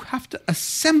 And you have to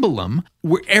assemble them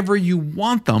wherever you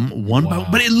want them, one by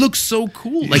one. But it looks so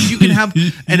cool. Like you can have,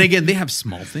 and again, they have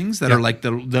small things that are like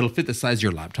that'll fit the size of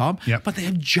your laptop. But they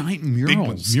have giant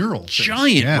murals,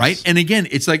 giant, right? And again,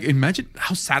 it's like imagine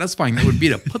how satisfying that would be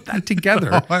to put that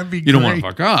together. That'd be you don't want to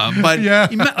fuck up, but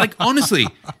like honestly.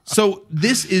 So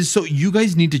you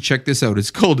guys need to check this out.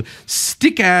 It's called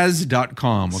stickaz.com.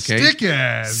 Okay,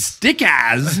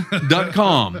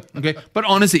 stickaz.com. Okay, but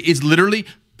honestly, it's literally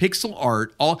pixel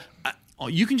art.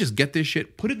 You can just get this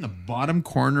shit, put it in the bottom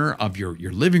corner of your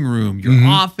living room, your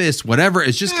office, whatever.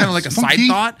 It's just kind of like a side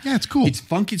thought. Yeah, it's cool. It's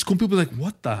funky. It's cool. People are like,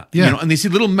 what the? Yeah. And they see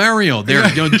little Mario there,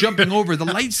 jumping over the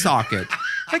light socket.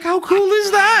 Like, how cool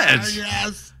is that?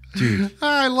 Yes. Dude,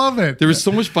 I love it. There was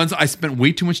so much fun. So I spent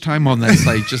way too much time on that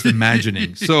site just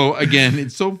imagining. So again,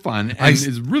 it's so fun and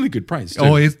it's really good price. Too.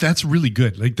 Oh, that's really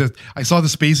good. Like I saw the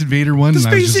Space Invader one. The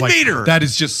Space Invader. Like, that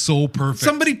is just so perfect.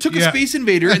 Somebody took a Space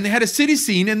Invader and they had a city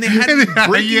scene and they had it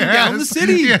breaking down the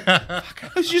city. Yeah.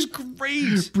 It was just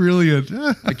great. Brilliant.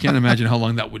 I can't imagine how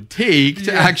long that would take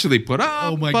to actually put up.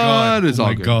 Oh my God. It's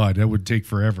all good. God, that would take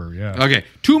forever. Yeah. Okay,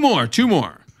 two more.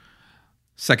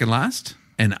 Second last.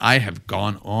 And I have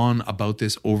gone on about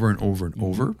this over and over and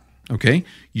over. Okay.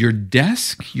 Your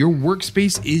desk, your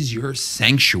workspace is your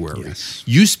sanctuary. Yes.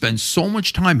 You spend so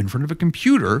much time in front of a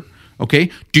computer. Okay.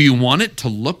 Do you want it to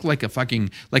look like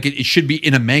it should be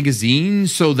in a magazine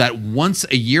so that once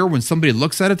a year when somebody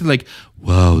looks at it, they're like,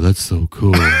 wow, that's so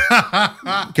cool.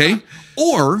 Okay.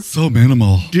 Or so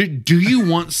minimal. Do you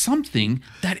want something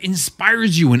that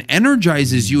inspires you and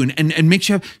energizes you and makes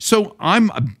you have? So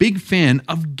I'm a big fan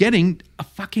of getting a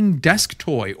fucking desk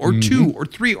toy or 2 or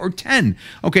 3 or 10.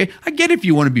 Okay. I get if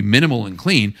you want to be minimal and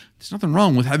clean. There's nothing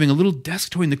wrong with having a little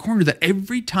desk toy in the corner that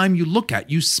every time you look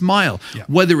at, you smile. Yeah.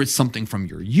 Whether it's something from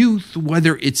your youth,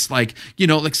 whether it's like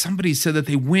somebody said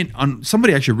that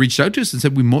somebody actually reached out to us and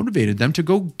said we motivated them to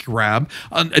go grab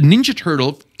a Ninja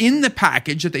Turtle in the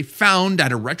package that they found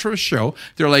at a retro show.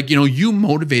 They're like, you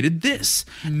motivated this.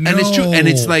 No. And it's true. And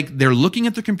it's like they're looking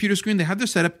at the computer screen, they have their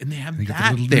setup, and they have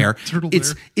that there.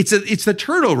 It's the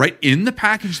turtle right in the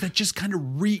package that just kind of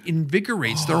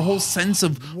reinvigorates their whole sense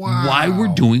of why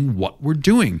we're doing what we're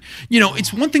doing.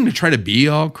 It's one thing to try to be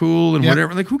all cool and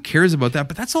whatever. Like, who cares about that?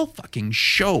 But that's all fucking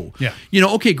show. Yeah.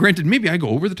 Okay, granted, maybe I go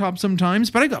over the top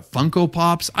sometimes, but I got Funko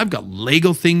Pops. I've got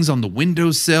Lego things on the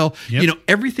windowsill. Yep.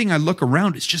 Everything I look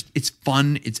around, it's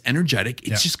fun. It's energetic.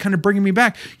 It's just kind of bringing me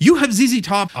back. You have ZZ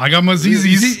Top. I got my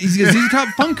ZZs. ZZ Top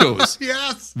Funkos.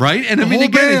 Yes. Right? And I mean,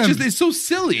 again, it's so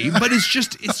silly, but it's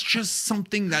just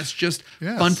something that's just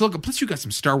fun to look at. Plus, you got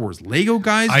some Star Wars Lego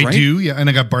guys, I do, yeah. And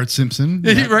I got Bart Simpson.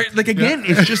 Yeah. Right? Like, again,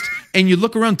 it's just, and you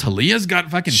look around, Talia's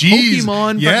got fucking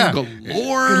Pokemon fucking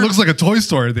galore. It looks like a toy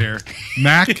store there.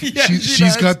 Mac,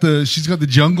 she's got the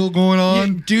jungle going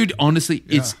on. Yeah, dude, honestly,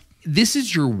 this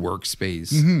is your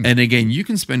workspace. And again, you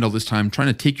can spend all this time trying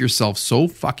to take yourself so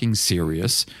fucking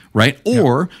serious, right?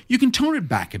 Or you can tone it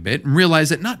back a bit and realize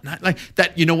that not like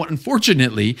that, you know what,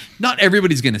 unfortunately, not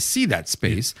everybody's going to see that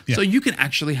space. So you can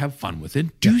actually have fun with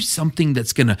it. Do something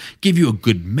that's going to give you a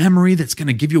good memory, that's going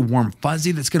to give you a warm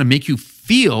fuzzy, that's going to make you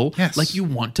feel like you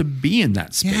want to be in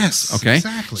that space. Okay.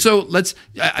 Exactly. So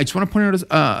I just want to point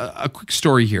out a quick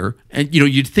story here. And, you know,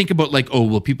 you'd think about like, oh,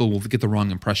 well, people will get the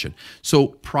wrong impression. So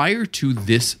prior to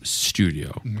this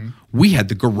studio, we had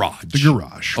the garage. The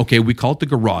garage. Okay, we call it the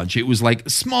garage. It was like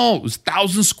small. It was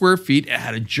 1,000 square feet. It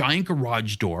had a giant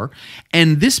garage door.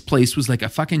 And this place was like a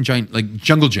fucking giant, like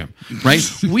jungle gym, right?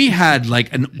 We had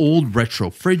like an old retro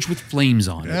fridge with flames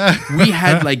on it. We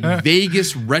had like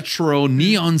Vegas retro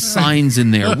neon signs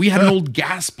in there. We had an old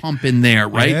gas pump in there,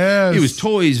 right? Yes. It was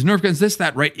toys, Nerf guns, this,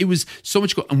 that, right? It was so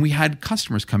much cool. And we had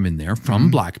customers come in there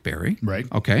from BlackBerry. Right.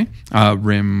 Okay.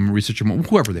 RIM, Research,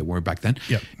 whoever they were back then.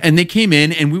 Yep. And they came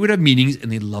in and we would have meetings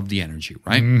and they loved the energy,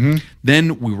 right?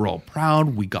 Then we were all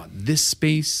proud. We got this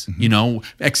space, you know,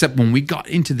 except when we got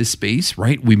into this space,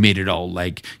 right? We made it all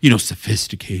like, you know,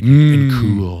 sophisticated and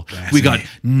cool. We got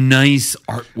nice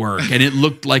artwork and it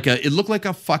looked like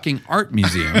a fucking art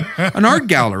museum, an art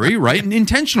gallery, right? And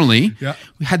intentionally,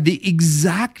 we had the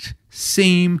exact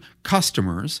same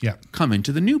customers come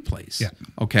into the new place.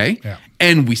 Okay.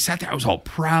 And we sat there. I was all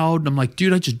proud. And I'm like,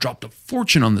 dude, I just dropped a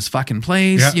fortune on this fucking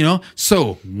place, you know?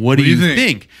 So what do you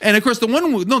think? And of course, the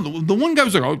one guy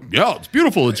was like, oh, yeah, it's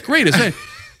beautiful. It's great.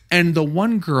 And the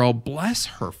one girl, bless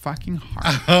her fucking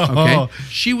heart. Okay.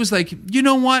 She was like, you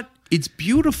know what? It's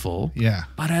beautiful,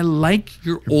 but I like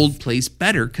your old place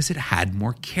better because it had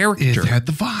more character. It had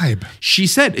the vibe. She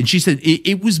said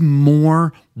it was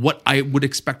more what I would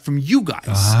expect from you guys.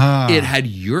 It had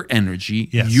your energy,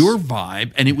 your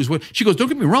vibe, and it was what she goes, don't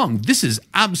get me wrong, this is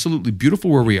absolutely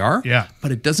beautiful where we are,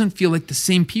 but it doesn't feel like the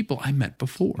same people I met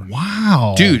before.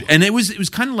 Wow. Dude, and it was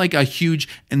kind of like a huge,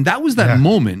 and that was that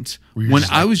moment when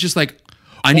I was just like,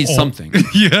 I need something.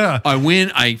 I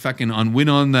went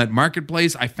on that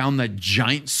marketplace. I found that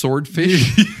giant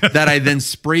swordfish that I then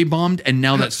spray bombed. And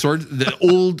now the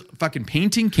old fucking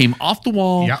painting came off the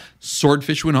wall.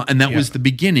 Swordfish went on. And that was the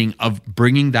beginning of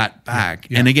bringing that back.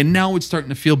 And again, now it's starting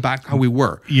to feel back how we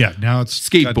were. Now it's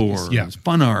skateboards,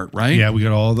 fun art, right? Yeah, we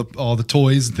got all the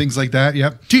toys and things like that.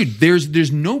 Dude,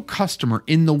 there's no customer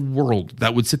in the world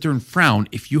that would sit there and frown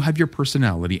if you have your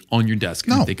personality on your desk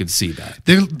and they could see that.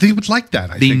 They would like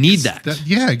that. They need that.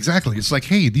 Yeah, exactly. It's like,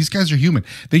 hey, these guys are human.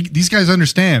 These guys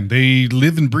understand. They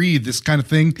live and breathe this kind of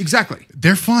thing. Exactly.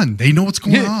 They're fun. They know what's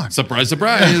going on. Surprise,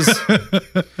 surprise.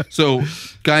 So,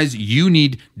 guys, you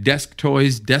need desk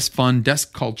toys, desk fun,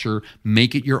 desk culture.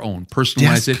 Make it your own.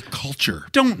 Personalize desk it. Culture.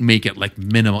 Don't make it like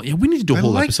minimal. Yeah, we need to do a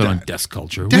whole episode on desk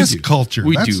culture. Desk culture.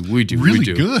 We do. Really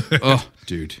good. Oh,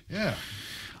 dude. Yeah.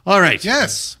 All right.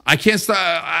 Yes. I can't stop.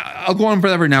 I'll go on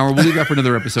forever now, or we'll leave that for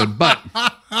another episode. But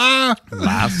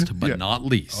last but not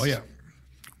least,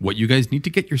 what you guys need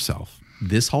to get yourself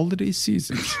this holiday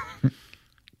season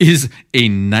is a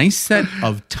nice set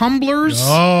of tumblers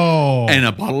and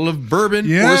a bottle of bourbon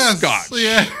or scotch.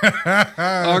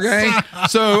 Okay?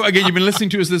 So, again, you've been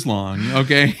listening to us this long,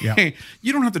 okay?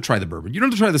 You don't have to try the bourbon. You don't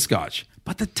have to try the scotch.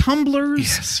 But the tumblers...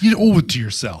 Yes, you owe it to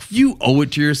yourself. You owe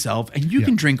it to yourself, and you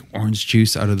can drink orange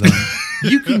juice out of them.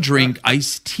 You can drink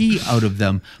iced tea out of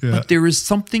them. But there is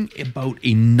something about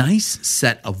a nice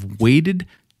set of weighted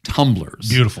tumblers.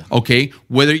 Beautiful. Okay.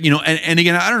 Whether, you know, and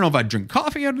again, I don't know if I'd drink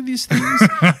coffee out of these things,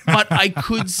 but I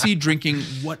could see drinking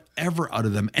whatever out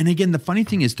of them. And again, the funny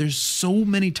thing is there's so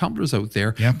many tumblers out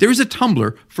there. There's a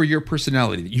tumbler for your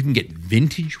personality. You can get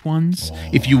vintage ones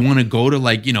if you want to go to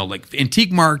like, you know, like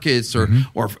antique markets or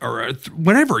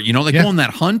whatever, you know, like go on that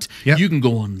hunt. You can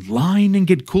go online and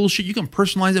get cool shit. You can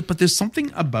personalize it, but there's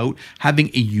something about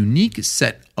having a unique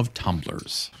set of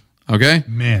tumblers. Okay.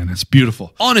 Man, it's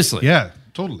beautiful. Honestly. Yeah.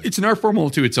 Totally. It's an art formula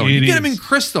to its own. You get them in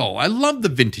crystal. I love the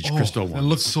vintage crystal ones. It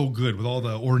looks so good with all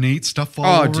the ornate stuff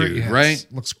all over it. Right?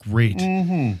 Looks great.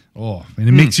 Oh, and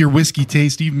it makes your whiskey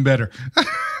taste even better.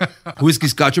 Whiskey,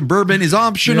 scotch, and bourbon is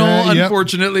optional.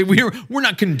 Unfortunately, we're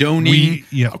not condoning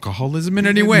alcoholism in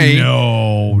any way.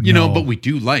 No, you know, but we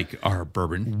do like our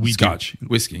bourbon, scotch,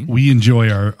 whiskey. We enjoy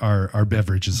our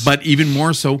beverages. But even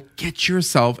more so, get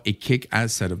yourself a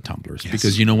kick-ass set of tumblers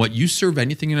because you know what? You serve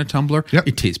anything in a tumbler,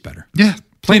 it tastes better. Yeah.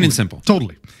 Plain and simple.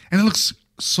 Totally. And it looks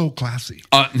so classy.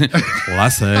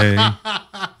 Classy.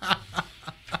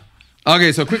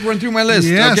 Okay, so quick run through my list.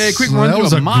 Yes, okay, quick run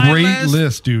through of my great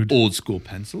list, dude. Old school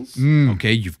pencils.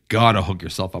 Okay, you've got to hook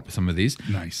yourself up with some of these.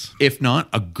 Nice. If not,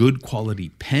 a good quality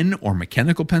pen or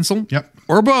mechanical pencil. Yep.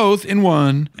 Or both in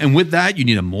one. And with that, you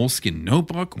need a Moleskine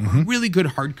notebook or a really good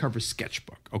hardcover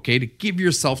sketchbook. Okay, to give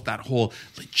yourself that whole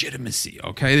legitimacy.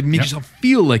 Okay, to make yourself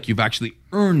feel like you've actually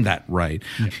earned that right.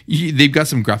 They've got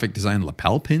some graphic design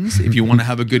lapel pins. If you want to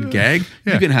have a good gag,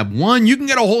 you can have one. You can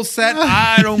get a whole set.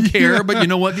 I don't care. But you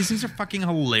know what? These things are fucking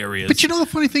hilarious. But you know the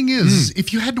funny thing is,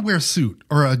 if you had to wear a suit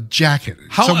or a jacket,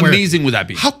 how somewhere, amazing would that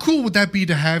be? How cool would that be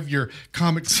to have your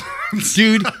Comic Sans,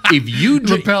 dude? If you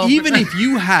even if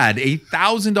you had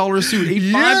 $1,000 suit, a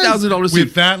 $5,000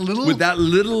 suit with that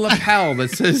little lapel that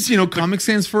says Comic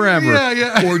Sans forever,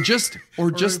 or just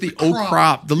the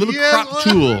crop, the little crop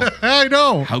tool. I know.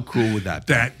 How cool would that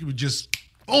be? That would just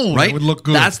that would look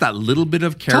good. That's that little bit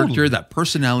of character, that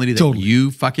personality that you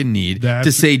fucking need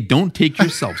to say, don't take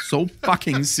yourself so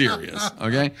fucking serious.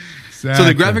 Okay. Exactly. So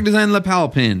the graphic design lapel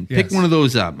pin, pick one of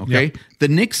those up. Okay. Yep. The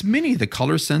NYX Mini, the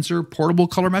color sensor, portable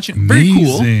color matching, very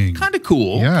cool, kind of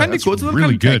cool, kind of cool. It's a little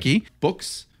really kind of techy.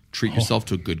 Books. Treat yourself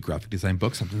to a good graphic design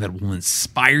book, something that will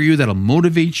inspire you, that'll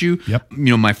motivate you. Yep.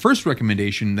 My first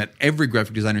recommendation that every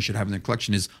graphic designer should have in their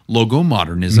collection is Logo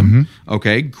Modernism.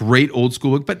 Okay, great old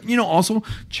school book. But, also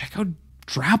check out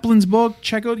Draplin's book.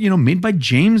 Check out, Made by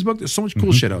James book. There's so much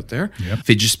cool shit out there. Yep.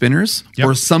 Fidget spinners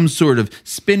or some sort of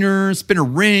spinner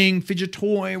ring, fidget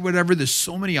toy, whatever. There's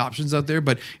so many options out there,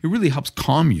 but it really helps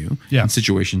calm you in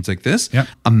situations like this. Yep.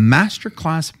 A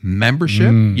masterclass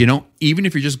membership, even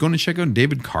if you're just going to check out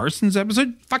David Carson's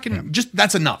episode, just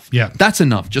that's enough. Yeah. That's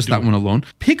enough. Just that one alone.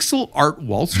 Pixel art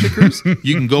wall stickers.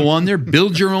 You can go on there,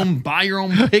 build your own, buy your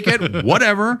own, pick it,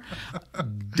 whatever.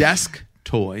 Desk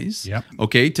toys,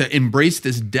 okay, to embrace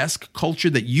this desk culture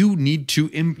that you need to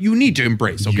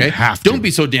embrace, okay? You have to. Don't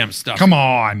be so damn stuffy. Come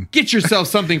on. Get yourself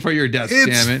something for your desk, damn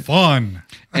it. It's fun.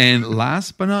 And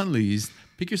last but not least,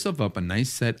 pick yourself up a nice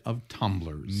set of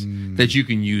tumblers that you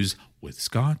can use with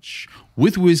scotch,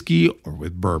 with whiskey, or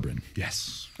with bourbon.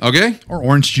 Yes. Okay? Or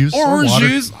orange juice. Or orange water.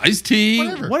 juice, iced tea,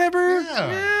 whatever.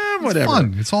 Yeah, whatever. It's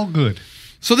fun. It's all good.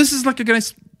 So this is like a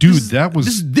nice... Dude,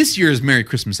 this year's Merry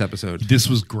Christmas episode. This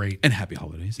was great. And Happy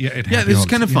Holidays. Yeah, this is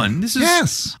kind of fun. This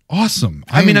is awesome.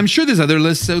 I mean, I'm sure there's other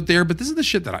lists out there, but this is the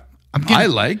shit that I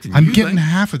liked. I'm getting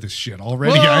half of this shit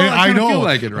already. Well, I know. Feel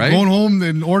like it, right? I'm going home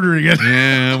and ordering it.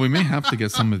 Yeah, we may have to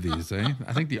get some of these.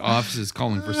 I think the office is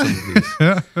calling for some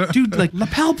of these. Dude, like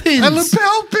lapel pins.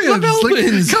 Lapel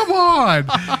pins. Come on.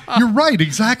 You're right.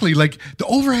 Exactly. Like the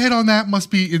overhead on that must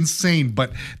be insane.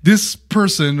 But this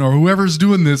person or whoever's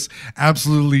doing this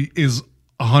absolutely is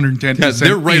 110%. Yes,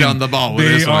 they're right on the ball with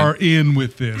this one. They are in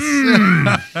with this.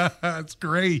 That's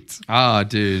great. Ah,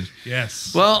 dude.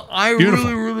 Yes. Well, I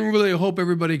really hope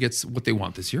everybody gets what they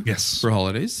want this year. Yes. For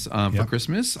holidays, for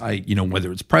Christmas.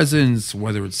 Whether it's presents,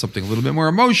 whether it's something a little bit more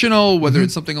emotional, whether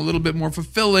it's something a little bit more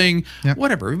fulfilling,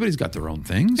 whatever. Everybody's got their own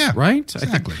things, right?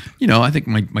 Exactly. I think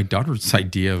my daughter's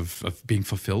idea of being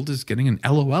fulfilled is getting an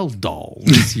LOL doll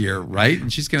this year, right?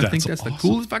 And she's going to think that's the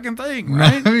coolest fucking thing,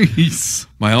 right? Nice.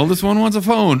 My oldest one wants a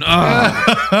phone.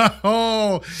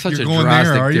 Oh, such you're a going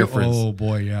drastic there, are you? difference. Oh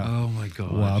boy, yeah. Oh my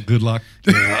god. Wow, good luck.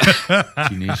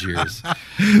 Teenage years.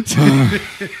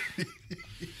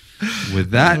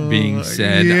 With that being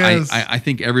said, I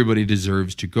think everybody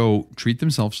deserves to go treat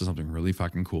themselves to something really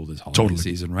fucking cool this holiday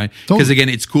season, right? Because again,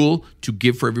 it's cool to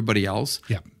give for everybody else.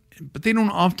 Yeah. But they don't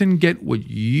often get what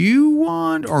you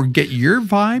want or get your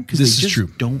vibe because they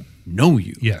just don't know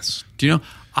you. Yes. Do you know?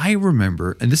 I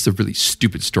remember, and this is a really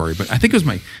stupid story, but I think it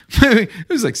was it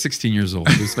was like 16 years old.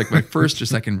 It was like my first or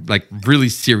second, like really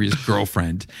serious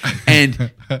girlfriend.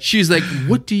 And she's like,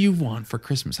 what do you want for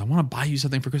Christmas? I want to buy you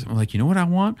something for Christmas. I'm like, you know what I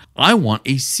want? I want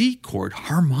a C-chord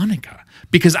harmonica.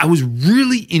 Because I was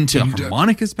really into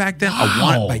harmonicas back then. Wow. I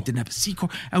wanted, but I didn't have a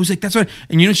C-chord. I was like, that's right.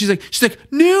 And she's like,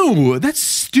 no, that's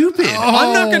stupid.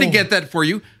 I'm not going to get that for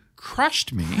you.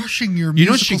 Crushed me. Crushing your musical You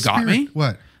know what she got me?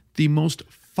 What? The most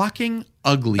fucking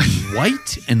ugly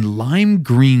white and lime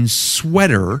green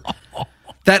sweater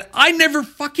that I never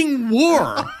fucking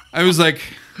wore. I was like,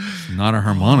 not a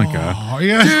harmonica. Oh,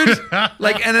 yeah. Dude,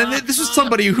 and then this was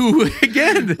somebody who,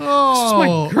 again, this was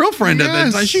my girlfriend at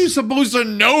that time. She was supposed to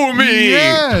know me.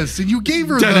 Yes, and you gave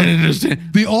her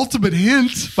the ultimate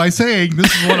hint by saying,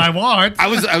 this is what I want. I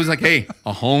was like, hey,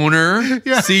 a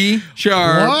Hohner, C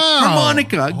sharp,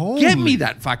 harmonica. Get me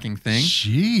that fucking thing.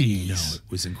 Jeez. No, it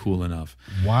wasn't cool enough.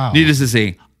 Wow. Needless to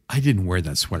say, I didn't wear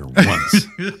that sweater once.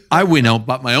 I went out,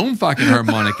 bought my own fucking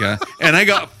harmonica, and I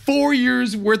got 4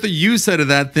 years worth of use out of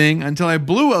that thing until I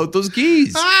blew out those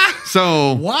keys.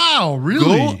 So, wow, really?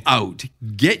 Go out,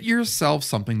 get yourself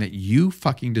something that you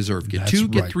fucking deserve. Get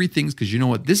get 3 things, because you know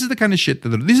what? This is the kind of shit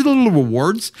these are the little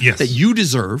rewards that you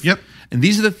deserve. Yep. And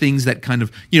these are the things that kind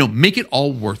of, make it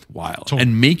all worthwhile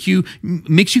and makes you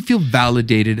feel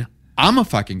validated. I'm a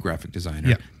fucking graphic designer.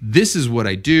 Yeah. This is what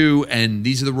I do, and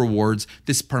these are the rewards.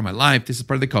 This is part of my life. This is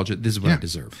part of the culture. This is what I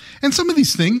deserve. And some of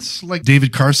these things, like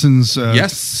David Carson's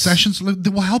sessions,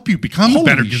 that will help you become a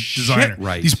better designer.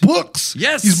 Right. These books.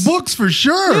 Yes. These books for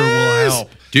sure will help.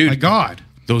 Dude. My God.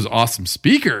 Those awesome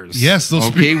speakers. Yes, those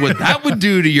what that would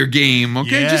do to your game.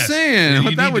 Okay, just saying.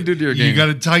 What that would do to your game. You got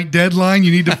a tight deadline.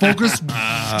 You need to focus.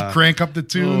 Crank up the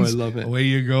tunes. Oh, I love it. Away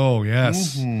you go.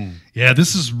 Yes. Mm-hmm. Yeah,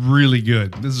 this is really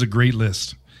good. This is a great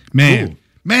list. Man. Cool.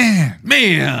 Man.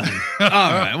 All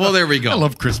right. Well, there we go. I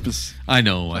love Christmas. I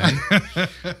know.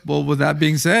 Well, with that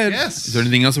being said, is there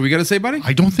anything else that we got to say, buddy?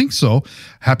 I don't think so.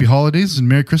 Happy holidays and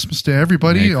Merry Christmas to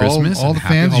everybody. Merry Christmas all the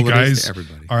fans. You guys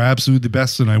are absolutely the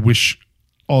best, and I wish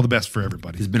all the best for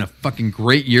everybody. It's been a fucking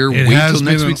great year. Wait till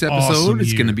next week's episode.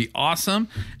 It's going to be awesome.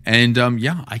 And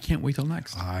I can't wait till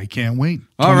next. I can't wait.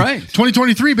 All right.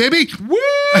 2023, baby. Woo!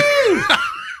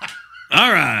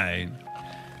 All right.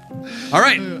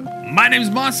 My name's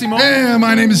Massimo. And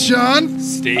my name is Sean.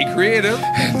 Stay creative.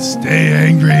 And stay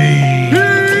angry.